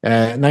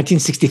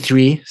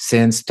 1963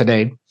 since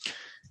today.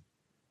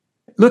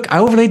 Look, I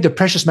overlaid the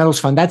precious metals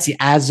fund. That's the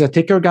ASA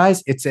ticker,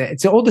 guys. It's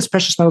the oldest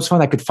precious metals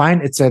fund I could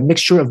find. It's a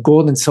mixture of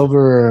gold and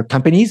silver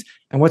companies.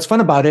 And what's fun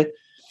about it,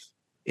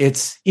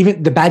 it's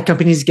even the bad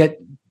companies get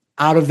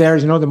out of there.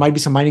 There might be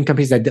some mining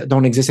companies that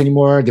don't exist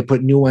anymore. They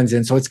put new ones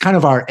in. So it's kind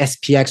of our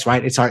SPX,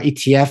 right? It's our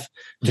ETF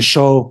to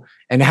show,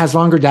 and it has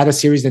longer data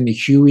series than the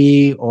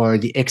Huey or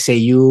the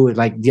XAU,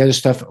 like the other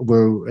stuff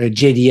were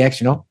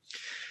JDX,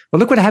 But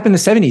look what happened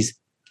in the 70s.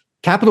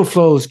 Capital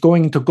flows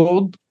going into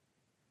gold.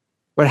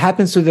 What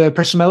happens to the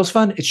precious metals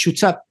fund? It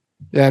shoots up.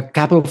 The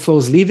capital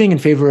flows leaving in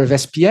favor of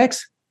SPX.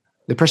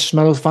 The precious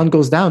metals fund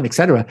goes down,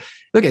 etc.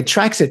 Look, it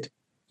tracks it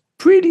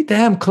pretty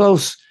damn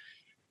close.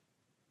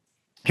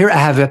 Here I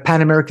have a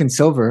Pan American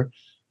Silver,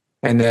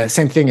 and the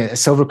same thing, a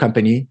silver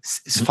company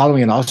is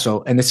following it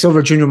also. And the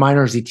Silver Junior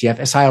Miners ETF,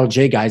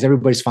 SILJ, guys,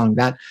 everybody's following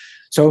that.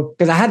 So,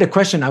 because I had a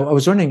question, I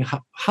was wondering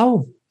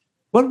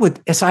what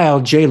would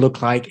SILJ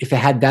look like if it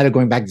had data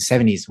going back to the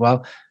 70s?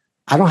 Well,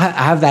 I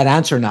have that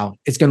answer now.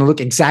 It's going to look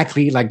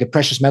exactly like the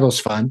precious metals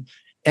fund.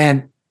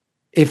 And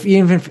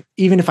even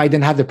if I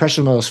didn't have the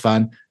precious metals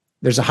fund,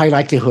 there's a high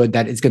likelihood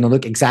that it's going to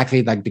look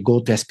exactly like the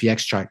gold to SPX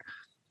chart.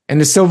 And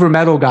the silver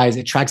metal, guys,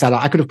 it tracks that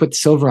out. I could have put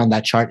silver on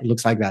that chart. It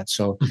looks like that.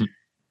 So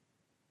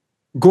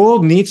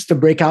gold needs to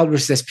break out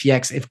versus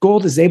SPX. If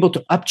gold is able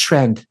to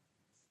uptrend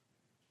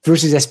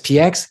versus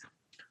SPX,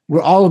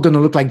 we're all going to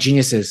look like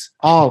geniuses.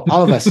 All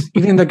of us.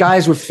 Even the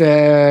guys with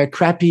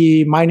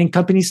crappy mining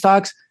company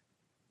stocks,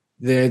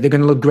 they're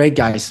going to look great,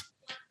 guys.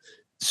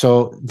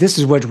 So this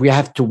is what we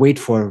have to wait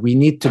for. We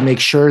need to make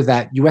sure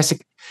that US,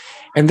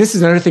 and this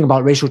is another thing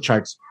about ratio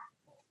charts.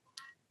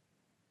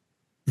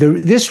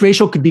 This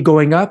ratio could be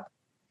going up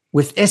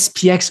with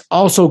SPX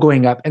also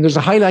going up. And there's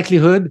a high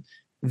likelihood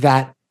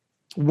that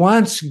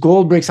once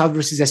gold breaks out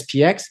versus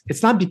SPX,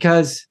 it's not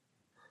because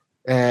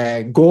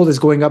gold is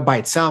going up by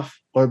itself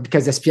or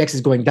because SPX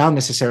is going down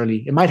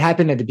necessarily. It might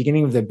happen at the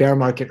beginning of the bear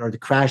market or the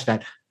crash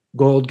that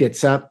gold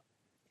gets up,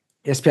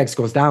 SPX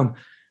goes down.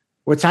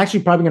 What's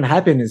actually probably going to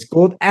happen is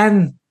gold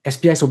and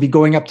SPX will be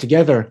going up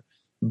together,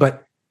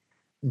 but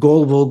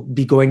gold will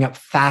be going up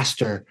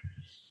faster.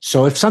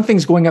 So if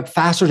something's going up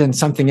faster than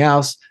something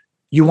else,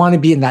 you want to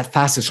be in that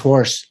fastest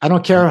horse. I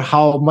don't care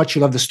how much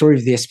you love the story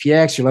of the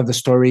SPX, you love the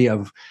story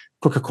of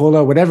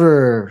Coca-Cola,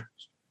 whatever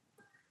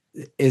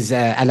is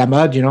à la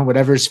mode,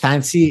 whatever is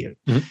fancy.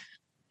 Mm-hmm.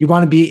 You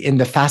want to be in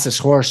the fastest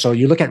horse. So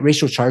you look at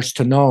ratio charts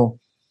to know.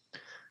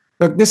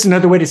 Look, this is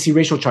another way to see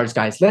ratio charts,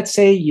 guys. Let's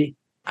say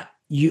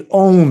you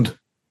owned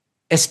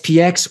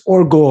SPX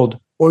or gold,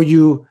 or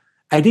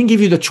I didn't give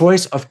you the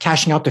choice of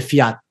cashing out the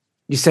fiat.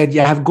 You said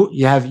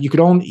you could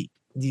own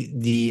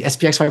the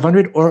SPX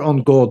 500 or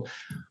own gold.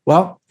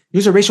 Well,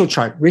 use a ratio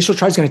chart. Ratio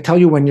chart is going to tell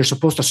you when you're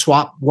supposed to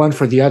swap one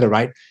for the other,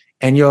 right?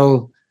 And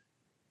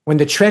when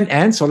the trend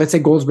ends, so let's say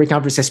gold is breaking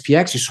out versus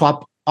SPX, you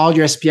swap all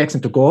your SPX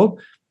into gold.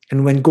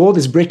 And when gold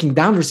is breaking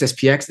down versus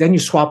SPX, then you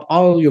swap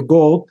all your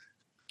gold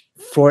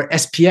for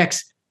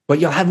SPX. But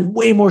you'll have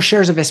way more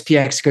shares of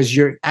SPX because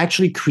you're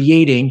actually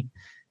creating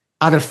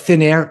out of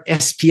thin air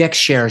SPX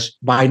shares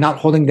by not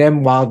holding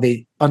them while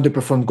they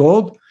underperform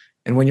gold.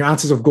 And when your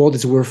ounces of gold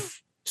is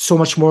worth so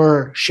much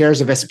more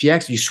shares of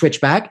SPX, you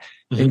switch back.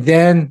 Mm-hmm. And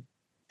then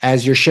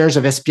as your shares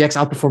of SPX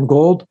outperform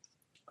gold,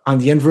 on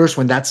the inverse,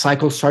 when that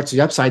cycle starts the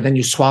upside, then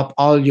you swap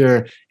all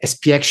your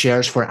SPX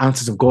shares for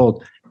ounces of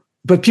gold.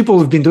 But people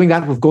have been doing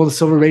that with gold to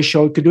silver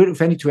ratio. You could do it with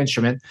any two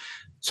instrument.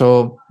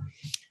 So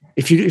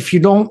if you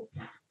don't,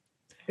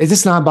 it's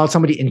just not about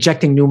somebody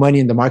injecting new money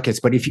in the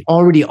markets, but if you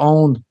already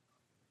own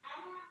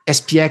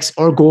SPX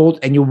or gold,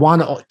 and you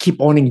want to keep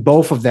owning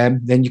both of them,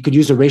 then you could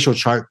use a ratio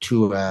chart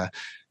to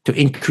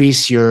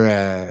increase your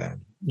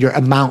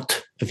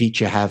amount of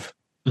each you have.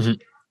 Mm-hmm.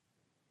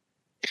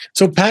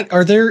 So, Pat,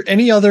 are there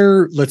any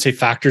other, let's say,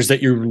 factors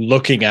that you're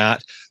looking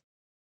at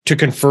to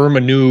confirm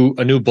a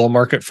new bull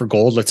market for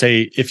gold? Let's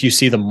say if you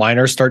see the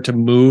miners start to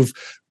move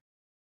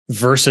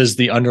versus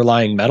the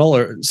underlying metal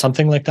or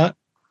something like that.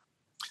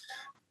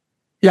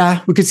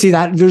 Yeah, we could see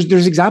that.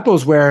 There's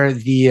examples where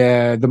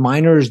the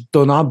miners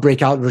do not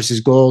break out versus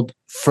gold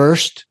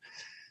first.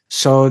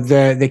 So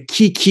the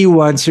key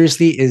one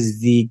seriously is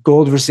the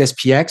gold versus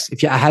SPX.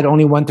 If I had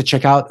only one to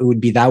check out, it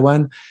would be that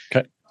one.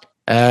 Okay.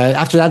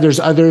 After that, there's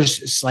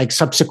others like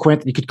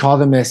subsequent. You could call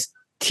them as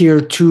tier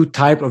 2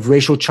 type of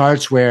ratio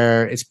charts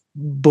where it's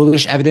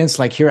bullish evidence.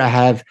 Like here, I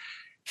have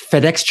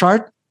FedEx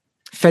chart.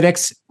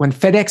 When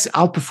FedEx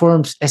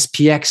outperforms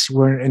SPX,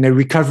 we're in a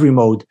recovery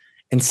mode.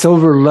 And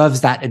silver loves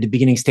that at the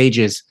beginning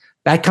stages.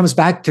 That comes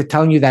back to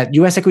telling you that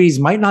U.S. equities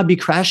might not be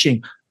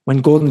crashing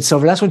when gold and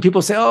silver. That's when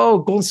people say,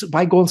 "Oh,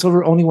 buy gold and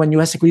silver only when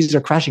U.S. equities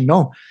are crashing."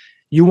 No,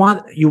 you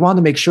want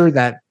to make sure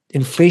that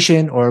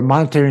inflation or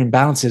monetary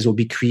imbalances will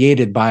be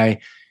created by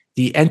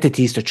the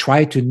entities to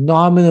try to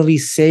nominally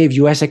save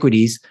U.S.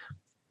 equities.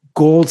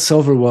 Gold,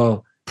 silver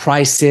will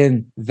price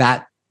in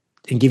that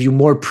and give you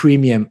more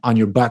premium on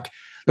your buck.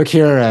 Look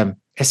here,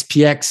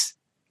 SPX,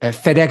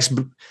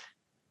 FedEx.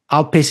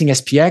 Outpacing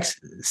SPX,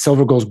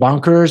 silver goes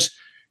bonkers.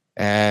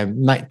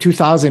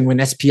 2000, when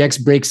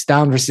SPX breaks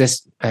down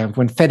versus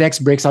when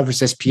FedEx breaks out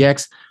versus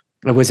SPX,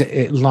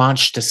 it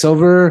launched to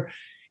silver,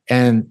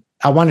 and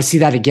I want to see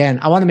that again.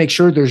 I want to make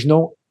sure there's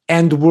no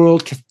end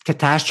world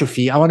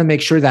catastrophe. I want to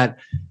make sure that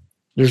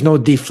there's no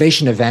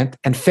deflation event.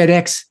 And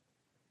FedEx,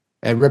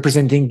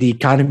 representing the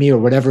economy or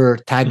whatever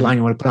tagline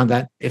you want to put on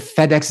that, if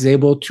FedEx is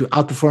able to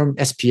outperform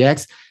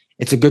SPX,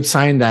 it's a good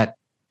sign that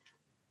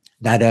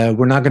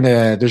we're not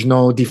there's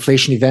no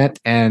deflation event,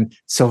 and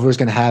silver is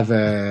going to have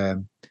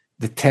the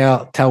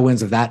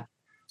tailwinds of that.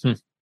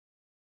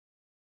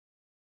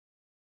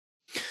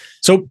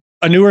 So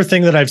a newer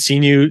thing that I've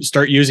seen you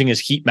start using is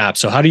heat maps.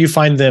 So how do you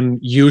find them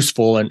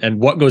useful, and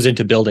what goes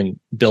into building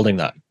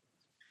that?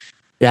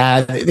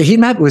 Yeah, the heat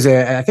map was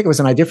I think it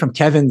was an idea from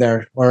Kevin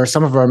there, or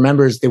some of our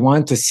members. They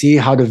wanted to see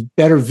how to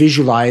better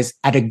visualize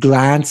at a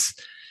glance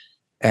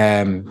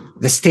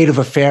the state of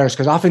affairs,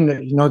 because often,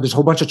 there's a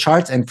whole bunch of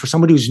charts, and for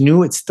somebody who's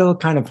new, it's still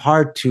kind of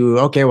hard to,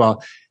 okay,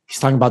 well, he's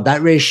talking about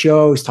that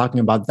ratio, he's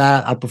talking about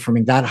that,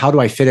 outperforming that. How do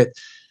I fit it?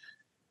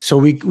 So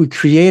we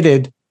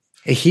created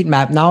a heat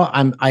map. Now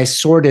I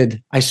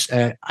filtered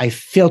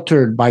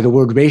by the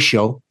word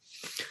ratio.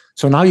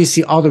 So now you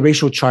see all the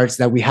ratio charts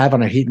that we have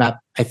on our heat map.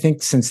 I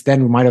think since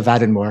then we might have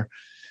added more,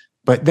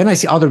 but then I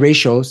see all the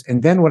ratios,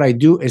 and then what I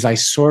do is I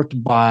sort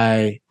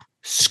by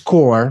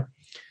score.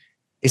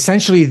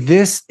 Essentially,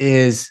 this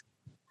is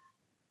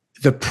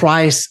the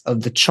price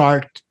of the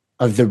chart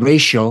of the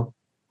ratio.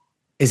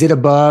 Is it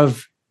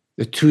above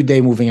the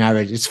 2-day moving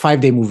average? It's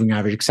 5-day moving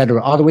average, et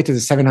cetera, all the way to the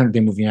 700-day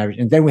moving average.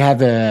 And then we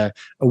have a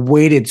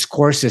weighted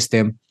score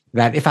system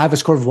that if I have a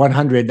score of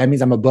 100, that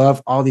means I'm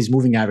above all these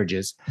moving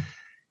averages.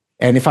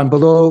 And if I'm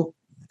below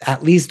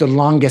at least the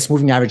longest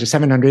moving average, the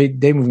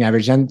 700-day moving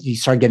average, then you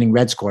start getting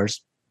red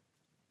scores.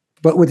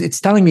 But what it's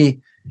telling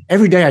me,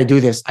 every day I do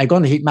this, I go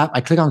on the heat map,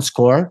 I click on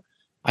score,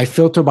 I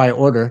filter by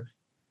order.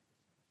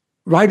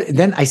 Right.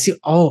 Then I see,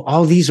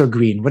 all these are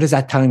green. What is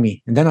that telling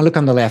me? And then I look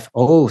on the left.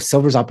 Oh,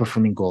 silver's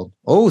outperforming gold.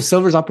 Oh,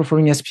 silver's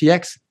outperforming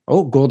SPX.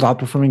 Oh, gold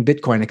outperforming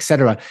Bitcoin,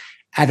 etc.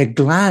 At a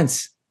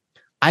glance,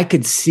 I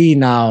could see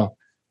now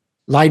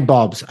light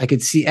bulbs. I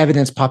could see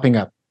evidence popping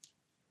up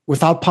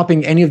without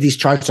popping any of these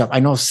charts up. I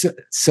know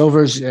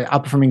silver's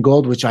outperforming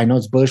gold, which I know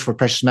is bullish for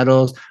precious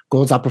metals.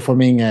 Gold's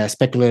outperforming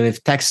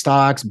speculative tech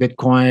stocks,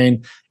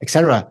 Bitcoin,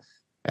 etc.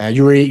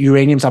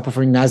 Uranium's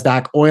outperforming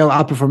NASDAQ, oil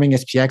outperforming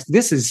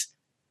SPX.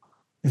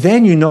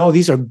 Then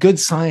these are good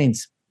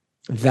signs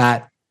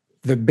that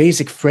the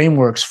basic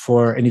frameworks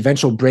for an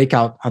eventual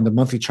breakout on the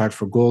monthly chart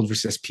for gold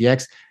versus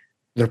SPX,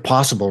 they're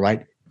possible,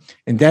 right?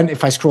 And then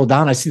if I scroll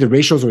down, I see the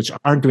ratios which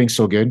aren't doing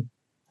so good.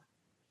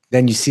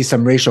 Then you see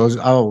some ratios.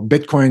 Oh,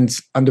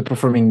 Bitcoin's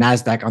underperforming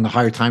NASDAQ on the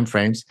higher time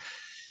frames.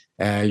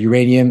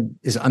 Uranium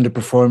is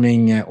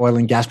underperforming oil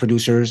and gas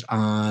producers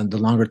on the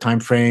longer time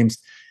frames.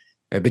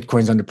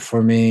 Bitcoin's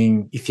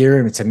underperforming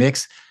Ethereum. It's a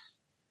mix.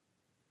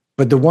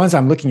 But the ones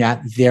I'm looking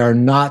at, it's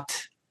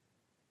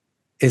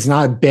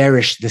not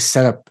bearish, the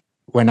setup.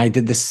 When I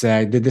did this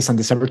on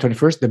December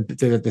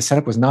 21st, the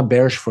setup was not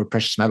bearish for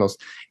precious metals.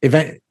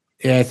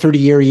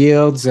 30-year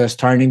yields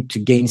starting to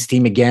gain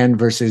steam again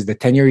versus the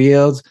 10-year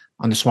yields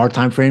on the smaller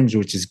time frames,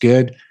 which is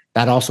good.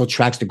 That also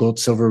tracks the gold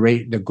silver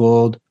rate, the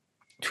gold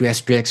to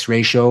SPX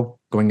ratio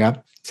going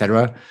up,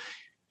 etc.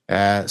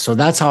 So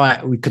that's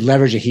how we could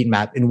leverage a heat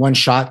map in one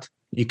shot.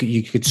 You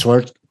could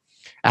sort.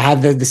 I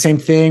had the same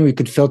thing. We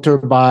could filter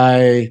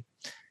by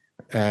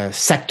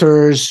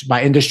sectors,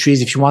 by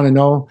industries. If you want to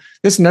know,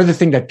 this is another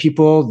thing that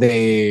people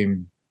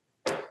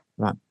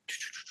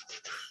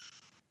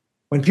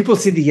when people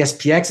see the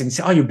SPX and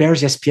say, oh, you're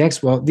bearish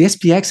SPX. Well, the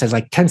SPX has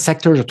like 10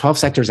 sectors or 12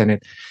 sectors in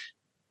it.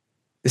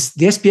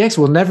 The SPX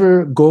will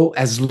never go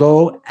as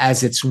low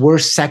as its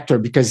worst sector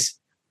because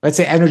let's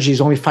say energy is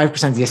only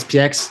 5% of the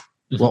SPX.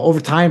 Mm-hmm. Well, over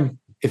time,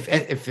 if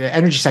the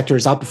energy sector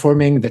is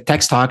outperforming the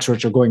tech stocks,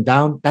 which are going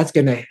down, that's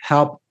going to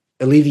help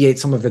alleviate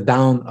some of the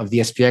down of the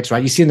SPX,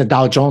 right? You see in the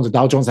Dow Jones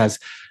has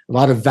a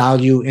lot of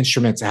value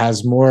instruments. It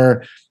has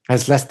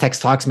less tech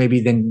stocks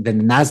maybe than the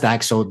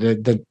NASDAQ. So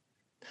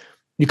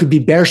you could be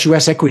bearish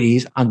US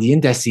equities on the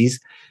indices,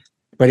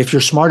 but if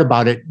you're smart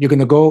about it, you're going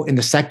to go in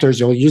the sectors,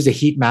 you'll use the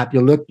heat map,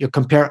 you'll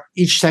compare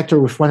each sector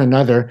with one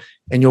another,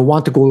 and you'll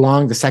want to go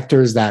along the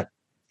sectors that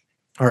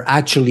are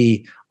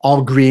actually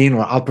all green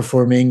or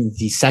outperforming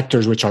the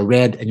sectors which are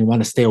red, and you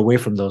want to stay away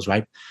from those,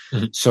 right?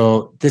 Mm-hmm.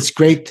 So that's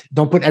great.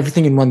 Don't put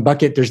everything in one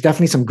bucket. There's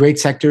definitely some great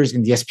sectors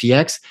in the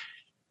SPX,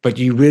 but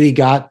you really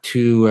got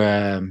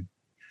to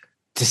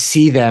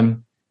see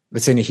them,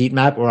 let's say in a heat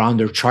map or on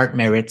their chart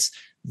merits.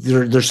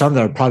 There's some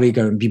that are probably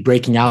going to be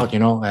breaking out,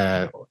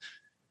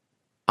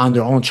 on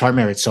their own chart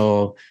merits.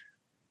 So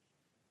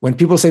when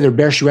people say they're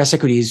bearish US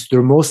equities,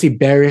 they're mostly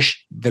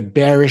the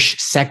bearish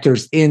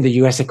sectors in the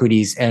US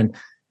equities. And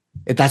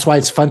that's why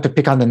it's fun to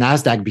pick on the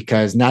NASDAQ,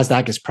 because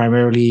NASDAQ is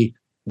primarily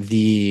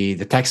the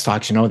tech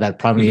stocks, that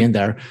probably mm-hmm. in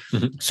there.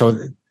 Mm-hmm. So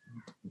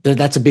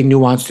that's a big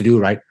nuance to do,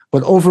 right?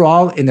 But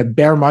overall, in a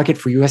bear market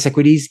for US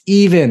equities,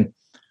 even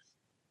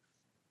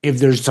if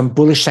there's some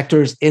bullish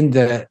sectors in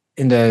the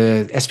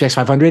SPX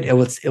 500,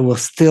 it will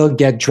still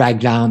get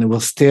dragged down. It will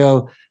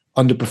still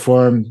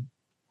underperform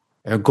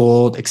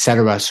gold,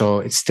 etc. So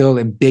it's still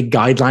a big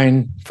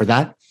guideline for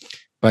that,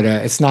 but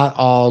it's not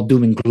all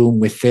doom and gloom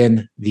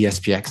within the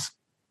SPX.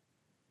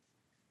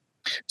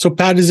 So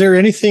Pat, is there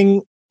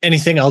anything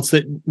else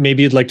that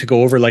maybe you'd like to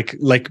go over, like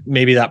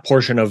maybe that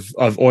portion of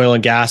oil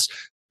and gas,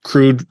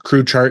 crude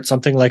chart,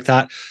 something like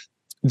that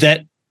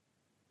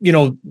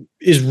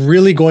is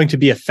really going to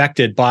be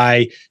affected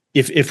by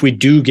if we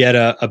do get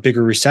a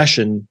bigger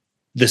recession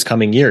this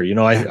coming year?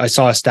 I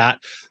saw a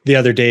stat the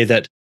other day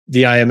that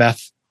the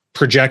IMF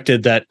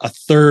projected that a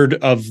third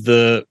of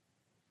the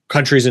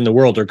countries in the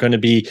world are going to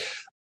be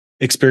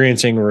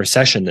experiencing a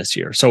recession this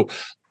year. So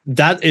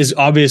that is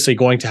obviously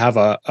going to have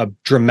a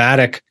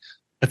dramatic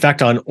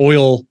effect on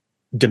oil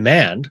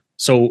demand.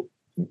 So,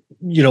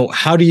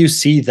 how do you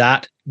see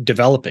that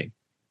developing?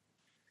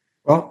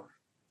 Well,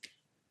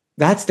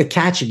 that's the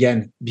catch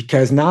again,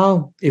 because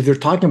now if they're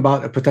talking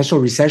about a potential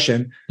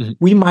recession, mm-hmm.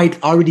 we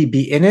might already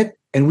be in it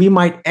and we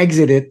might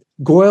exit it.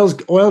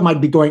 Oil might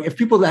be going. If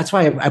people, that's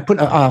why I put.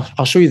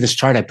 I'll show you this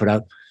chart I put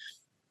out,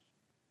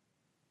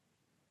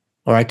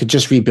 or I could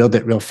just rebuild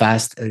it real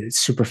fast. It's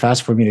super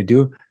fast for me to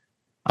do.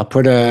 I'll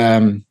put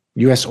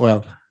U.S.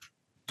 oil.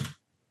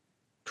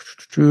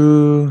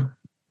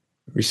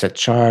 Reset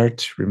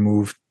chart.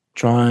 Remove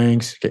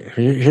drawings. Okay,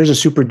 here's a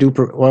super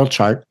duper oil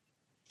chart,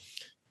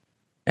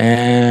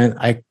 and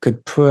I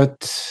could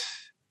put.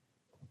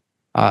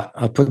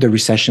 I'll put the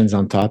recessions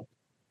on top.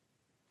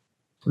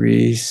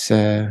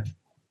 Reset.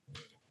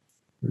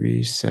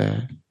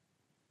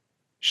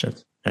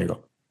 Shit. There you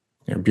go.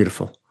 Yeah,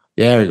 beautiful.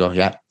 There we go.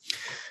 Yeah.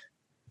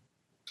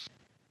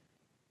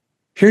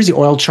 Here's the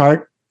oil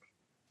chart.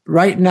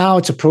 Right now,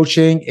 it's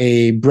approaching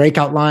a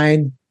breakout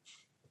line.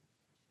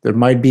 There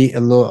might be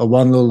one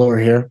little lower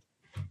here.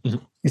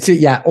 Mm-hmm. You see,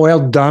 yeah, oil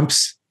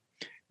dumps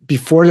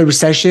before the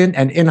recession,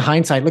 and in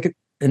hindsight,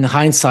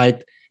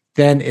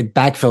 then it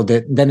backfilled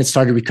it, and then it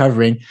started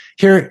recovering.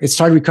 Here, it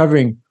started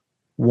recovering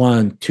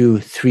 1, 2,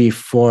 3,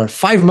 4,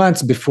 5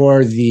 months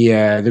before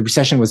the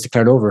recession was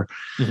declared over.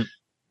 Mm-hmm.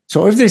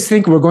 So if they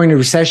think we're going to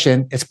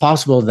recession, it's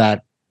possible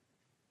that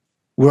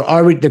they're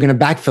going to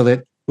backfill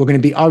it. We're going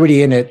to be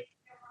already in it.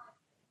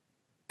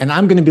 And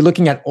I'm going to be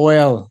looking at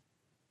oil.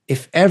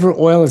 If ever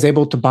oil is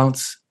able to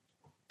bounce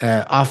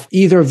off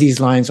either of these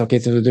lines, okay,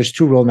 so there's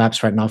 2 roll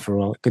maps right now for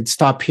oil. It could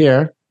stop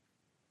here,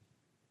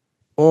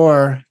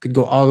 or it could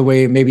go all the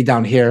way maybe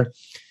down here.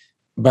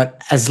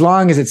 But as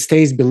long as it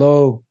stays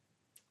below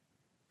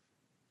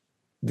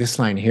this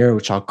line here,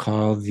 which I'll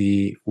call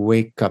the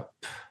wake up.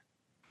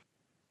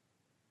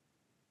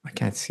 I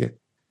can't see it.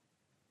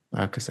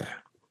 Because I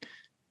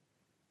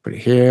put it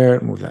here,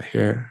 move that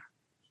here.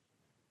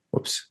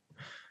 Whoops.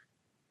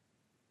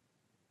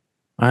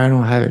 I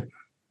don't have it.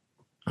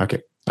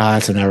 Okay.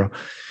 That's an arrow.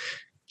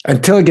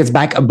 Until it gets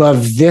back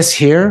above this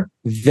here,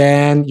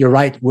 then you're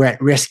right, we're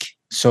at risk.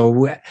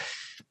 So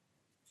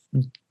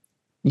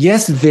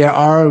yes, there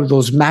are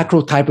those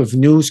macro type of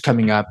news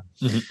coming up,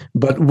 mm-hmm.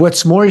 but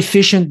what's more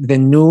efficient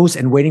than news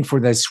and waiting for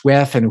the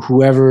SWEF and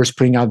whoever is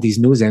putting out these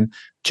news in,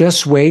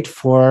 just wait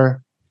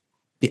for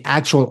the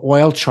actual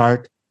oil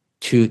chart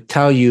to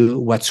tell you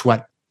what's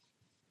what.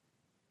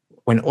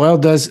 When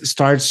oil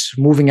starts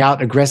moving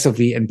out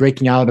aggressively and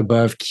breaking out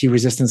above key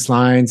resistance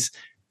lines,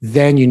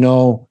 then you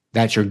know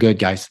that you're good,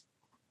 guys.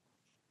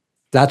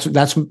 That's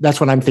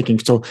what I'm thinking.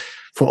 So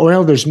for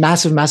oil, there's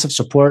massive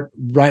support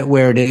right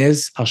where it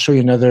is. I'll show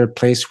you another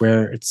place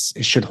where it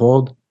should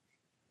hold.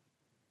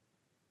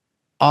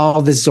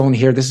 All this zone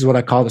here, this is what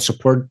I call the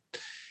support,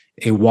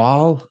 a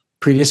wall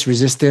previous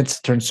resistance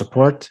turns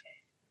support.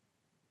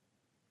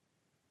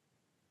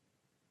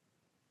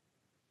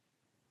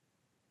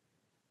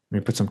 Let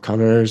me put some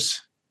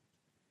colors.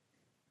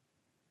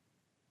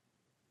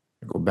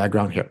 Go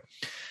background here.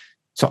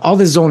 So all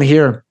this zone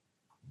here,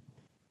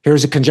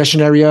 here's a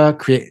congestion area,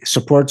 create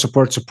support,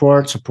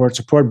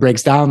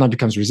 breaks down, now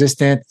becomes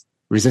resistant.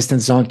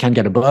 Resistance zone can't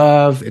get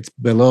above. It's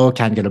below,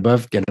 can't get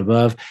above, get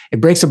above.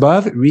 It breaks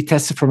above, it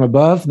retests it from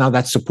above. Now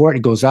that's support,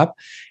 it goes up.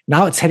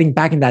 Now it's heading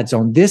back in that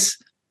zone.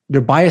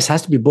 Your bias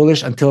has to be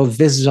bullish until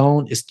this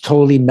zone is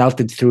totally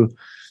melted through.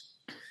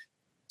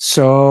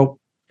 So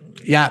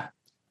yeah,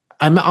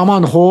 I'm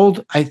on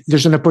hold.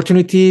 There's an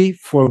opportunity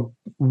for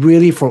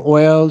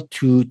oil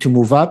to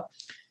move up.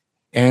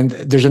 And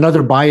there's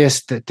another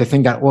bias to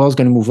think that oil is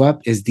going to move up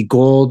is the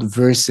gold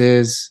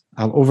versus,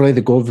 I'll overlay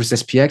the gold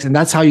versus SPX. And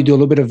that's how you do a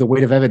little bit of the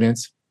weight of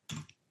evidence.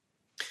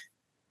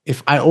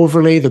 If I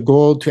overlay the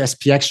gold to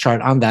SPX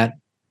chart on that,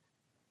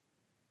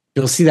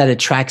 you'll see that it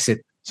tracks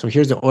it. So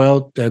here's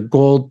the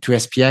gold to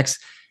SPX.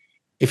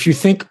 If you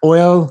think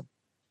oil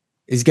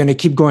is going to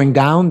keep going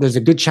down, there's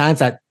a good chance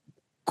that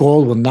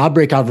gold will not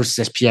break out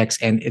versus SPX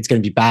and it's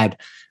going to be bad.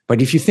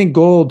 But if you think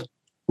gold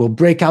will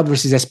break out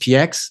versus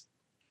SPX,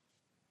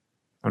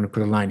 I'm going to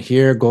put a line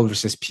here, gold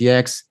versus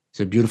SPX. It's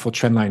a beautiful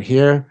trend line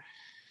here.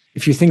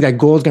 If you think that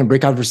gold is going to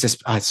break out versus,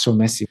 it's so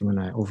messy when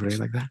I overlay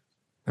like that.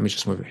 Let me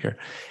just move it here.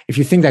 If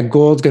you think that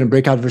gold's going to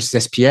break out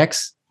versus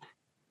SPX,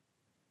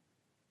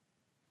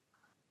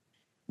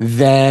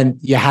 then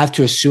you have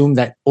to assume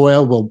that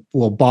oil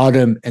will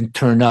bottom and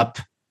turn up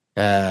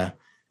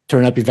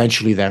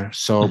eventually there.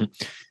 So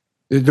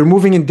they're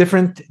moving in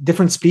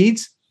different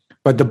speeds,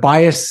 but the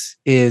bias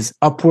is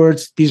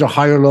upwards. These are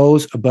higher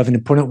lows above an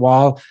important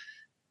wall.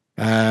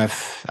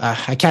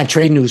 I can't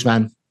trade news,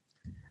 man.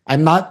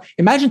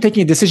 Imagine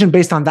taking a decision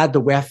based on that,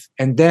 the WEF,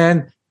 and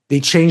then they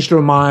change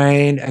their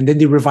mind and then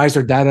they revise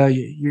their data.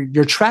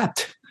 You're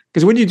trapped.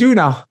 Because what do you do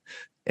now?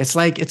 It's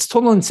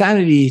total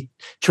insanity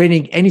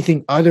trading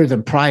anything other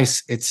than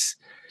price. It's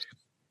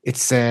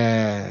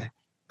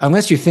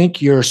unless you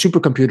think you're a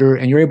supercomputer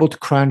and you're able to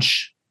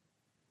crunch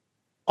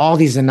all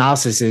these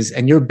analyses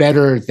and you're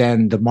better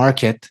than the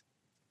market.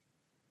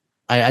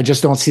 I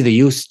just don't see the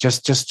use.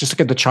 Just look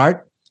at the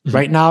chart. Mm-hmm.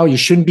 Right now, you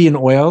shouldn't be in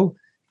oil.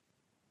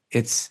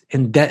 It's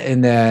in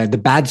the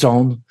bad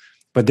zone,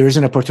 but there is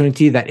an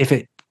opportunity that if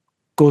it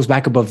goes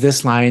back above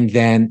this line,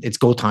 then it's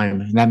go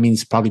time. And that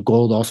means probably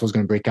gold also is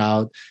going to break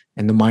out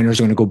and the miners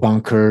are going to go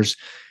bonkers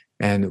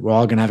and we're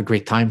all going to have a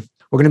great time.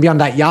 We're going to be on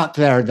that yacht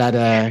there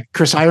that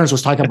Chris Irons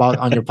was talking about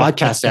on your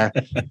podcast there.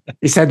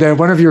 He said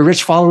one of your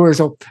rich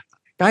followers,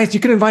 guys, you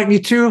can invite me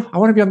too. I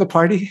want to be on the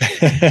party.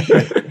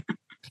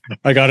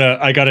 I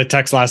got a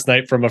text last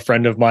night from a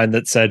friend of mine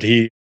that said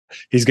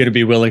he's going to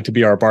be willing to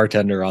be our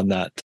bartender on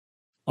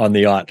the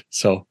yacht.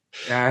 So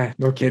yeah,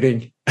 no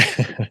kidding.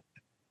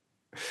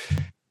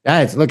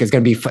 Yeah, it's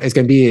going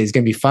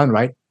to be fun,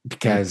 right?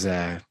 Because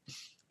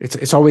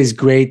it's always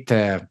great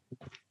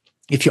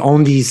if you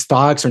own these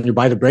stocks and you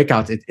buy the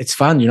breakouts. It's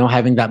fun,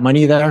 having that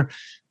money there.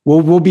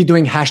 We'll be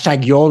doing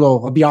 #YOLO.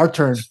 It'll be our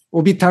turn.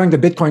 We'll be telling the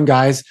Bitcoin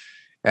guys,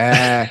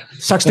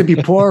 sucks to be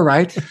poor,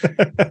 right?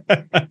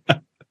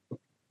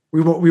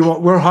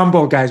 We're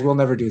humble guys. We'll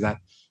never do that.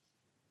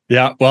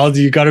 Yeah, well,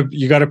 you got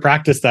to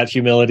practice that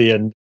humility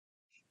and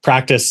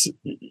practice,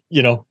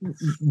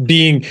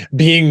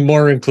 being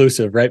more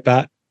inclusive, right,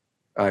 Pat?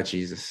 Oh,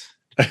 Jesus.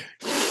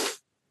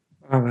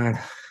 Oh man.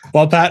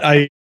 Well, Pat,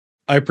 I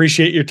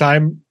appreciate your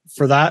time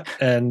for that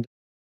and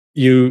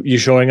you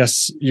showing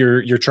us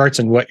your charts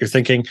and what you're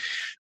thinking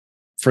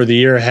for the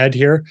year ahead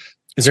here.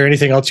 Is there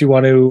anything else you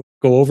want to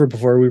go over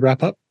before we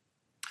wrap up?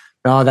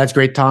 No, that's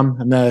great, Tom.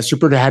 I'm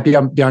super happy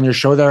to be on your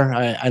show there.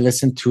 I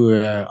listened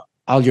to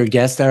all your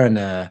guests there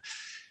and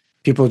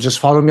people just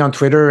follow me on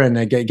Twitter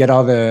and get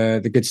all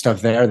the good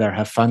stuff there.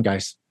 Have fun,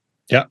 guys.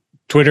 Yeah.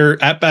 Twitter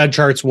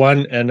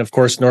 @BadCharts1 and of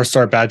course,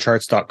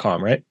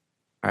 NorthstarBadCharts.com, right?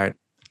 All right.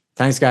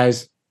 Thanks,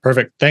 guys.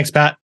 Perfect. Thanks,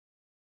 Pat.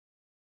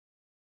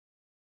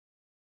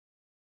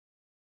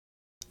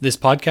 This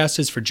podcast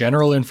is for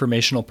general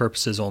informational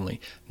purposes only.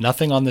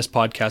 Nothing on this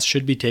podcast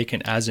should be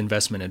taken as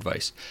investment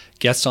advice.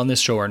 Guests on this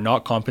show are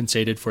not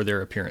compensated for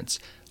their appearance.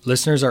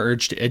 Listeners are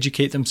urged to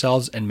educate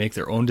themselves and make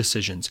their own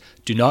decisions.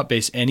 Do not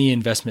base any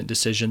investment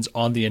decisions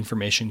on the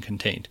information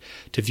contained.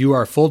 To view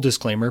our full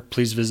disclaimer,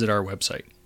 please visit our website.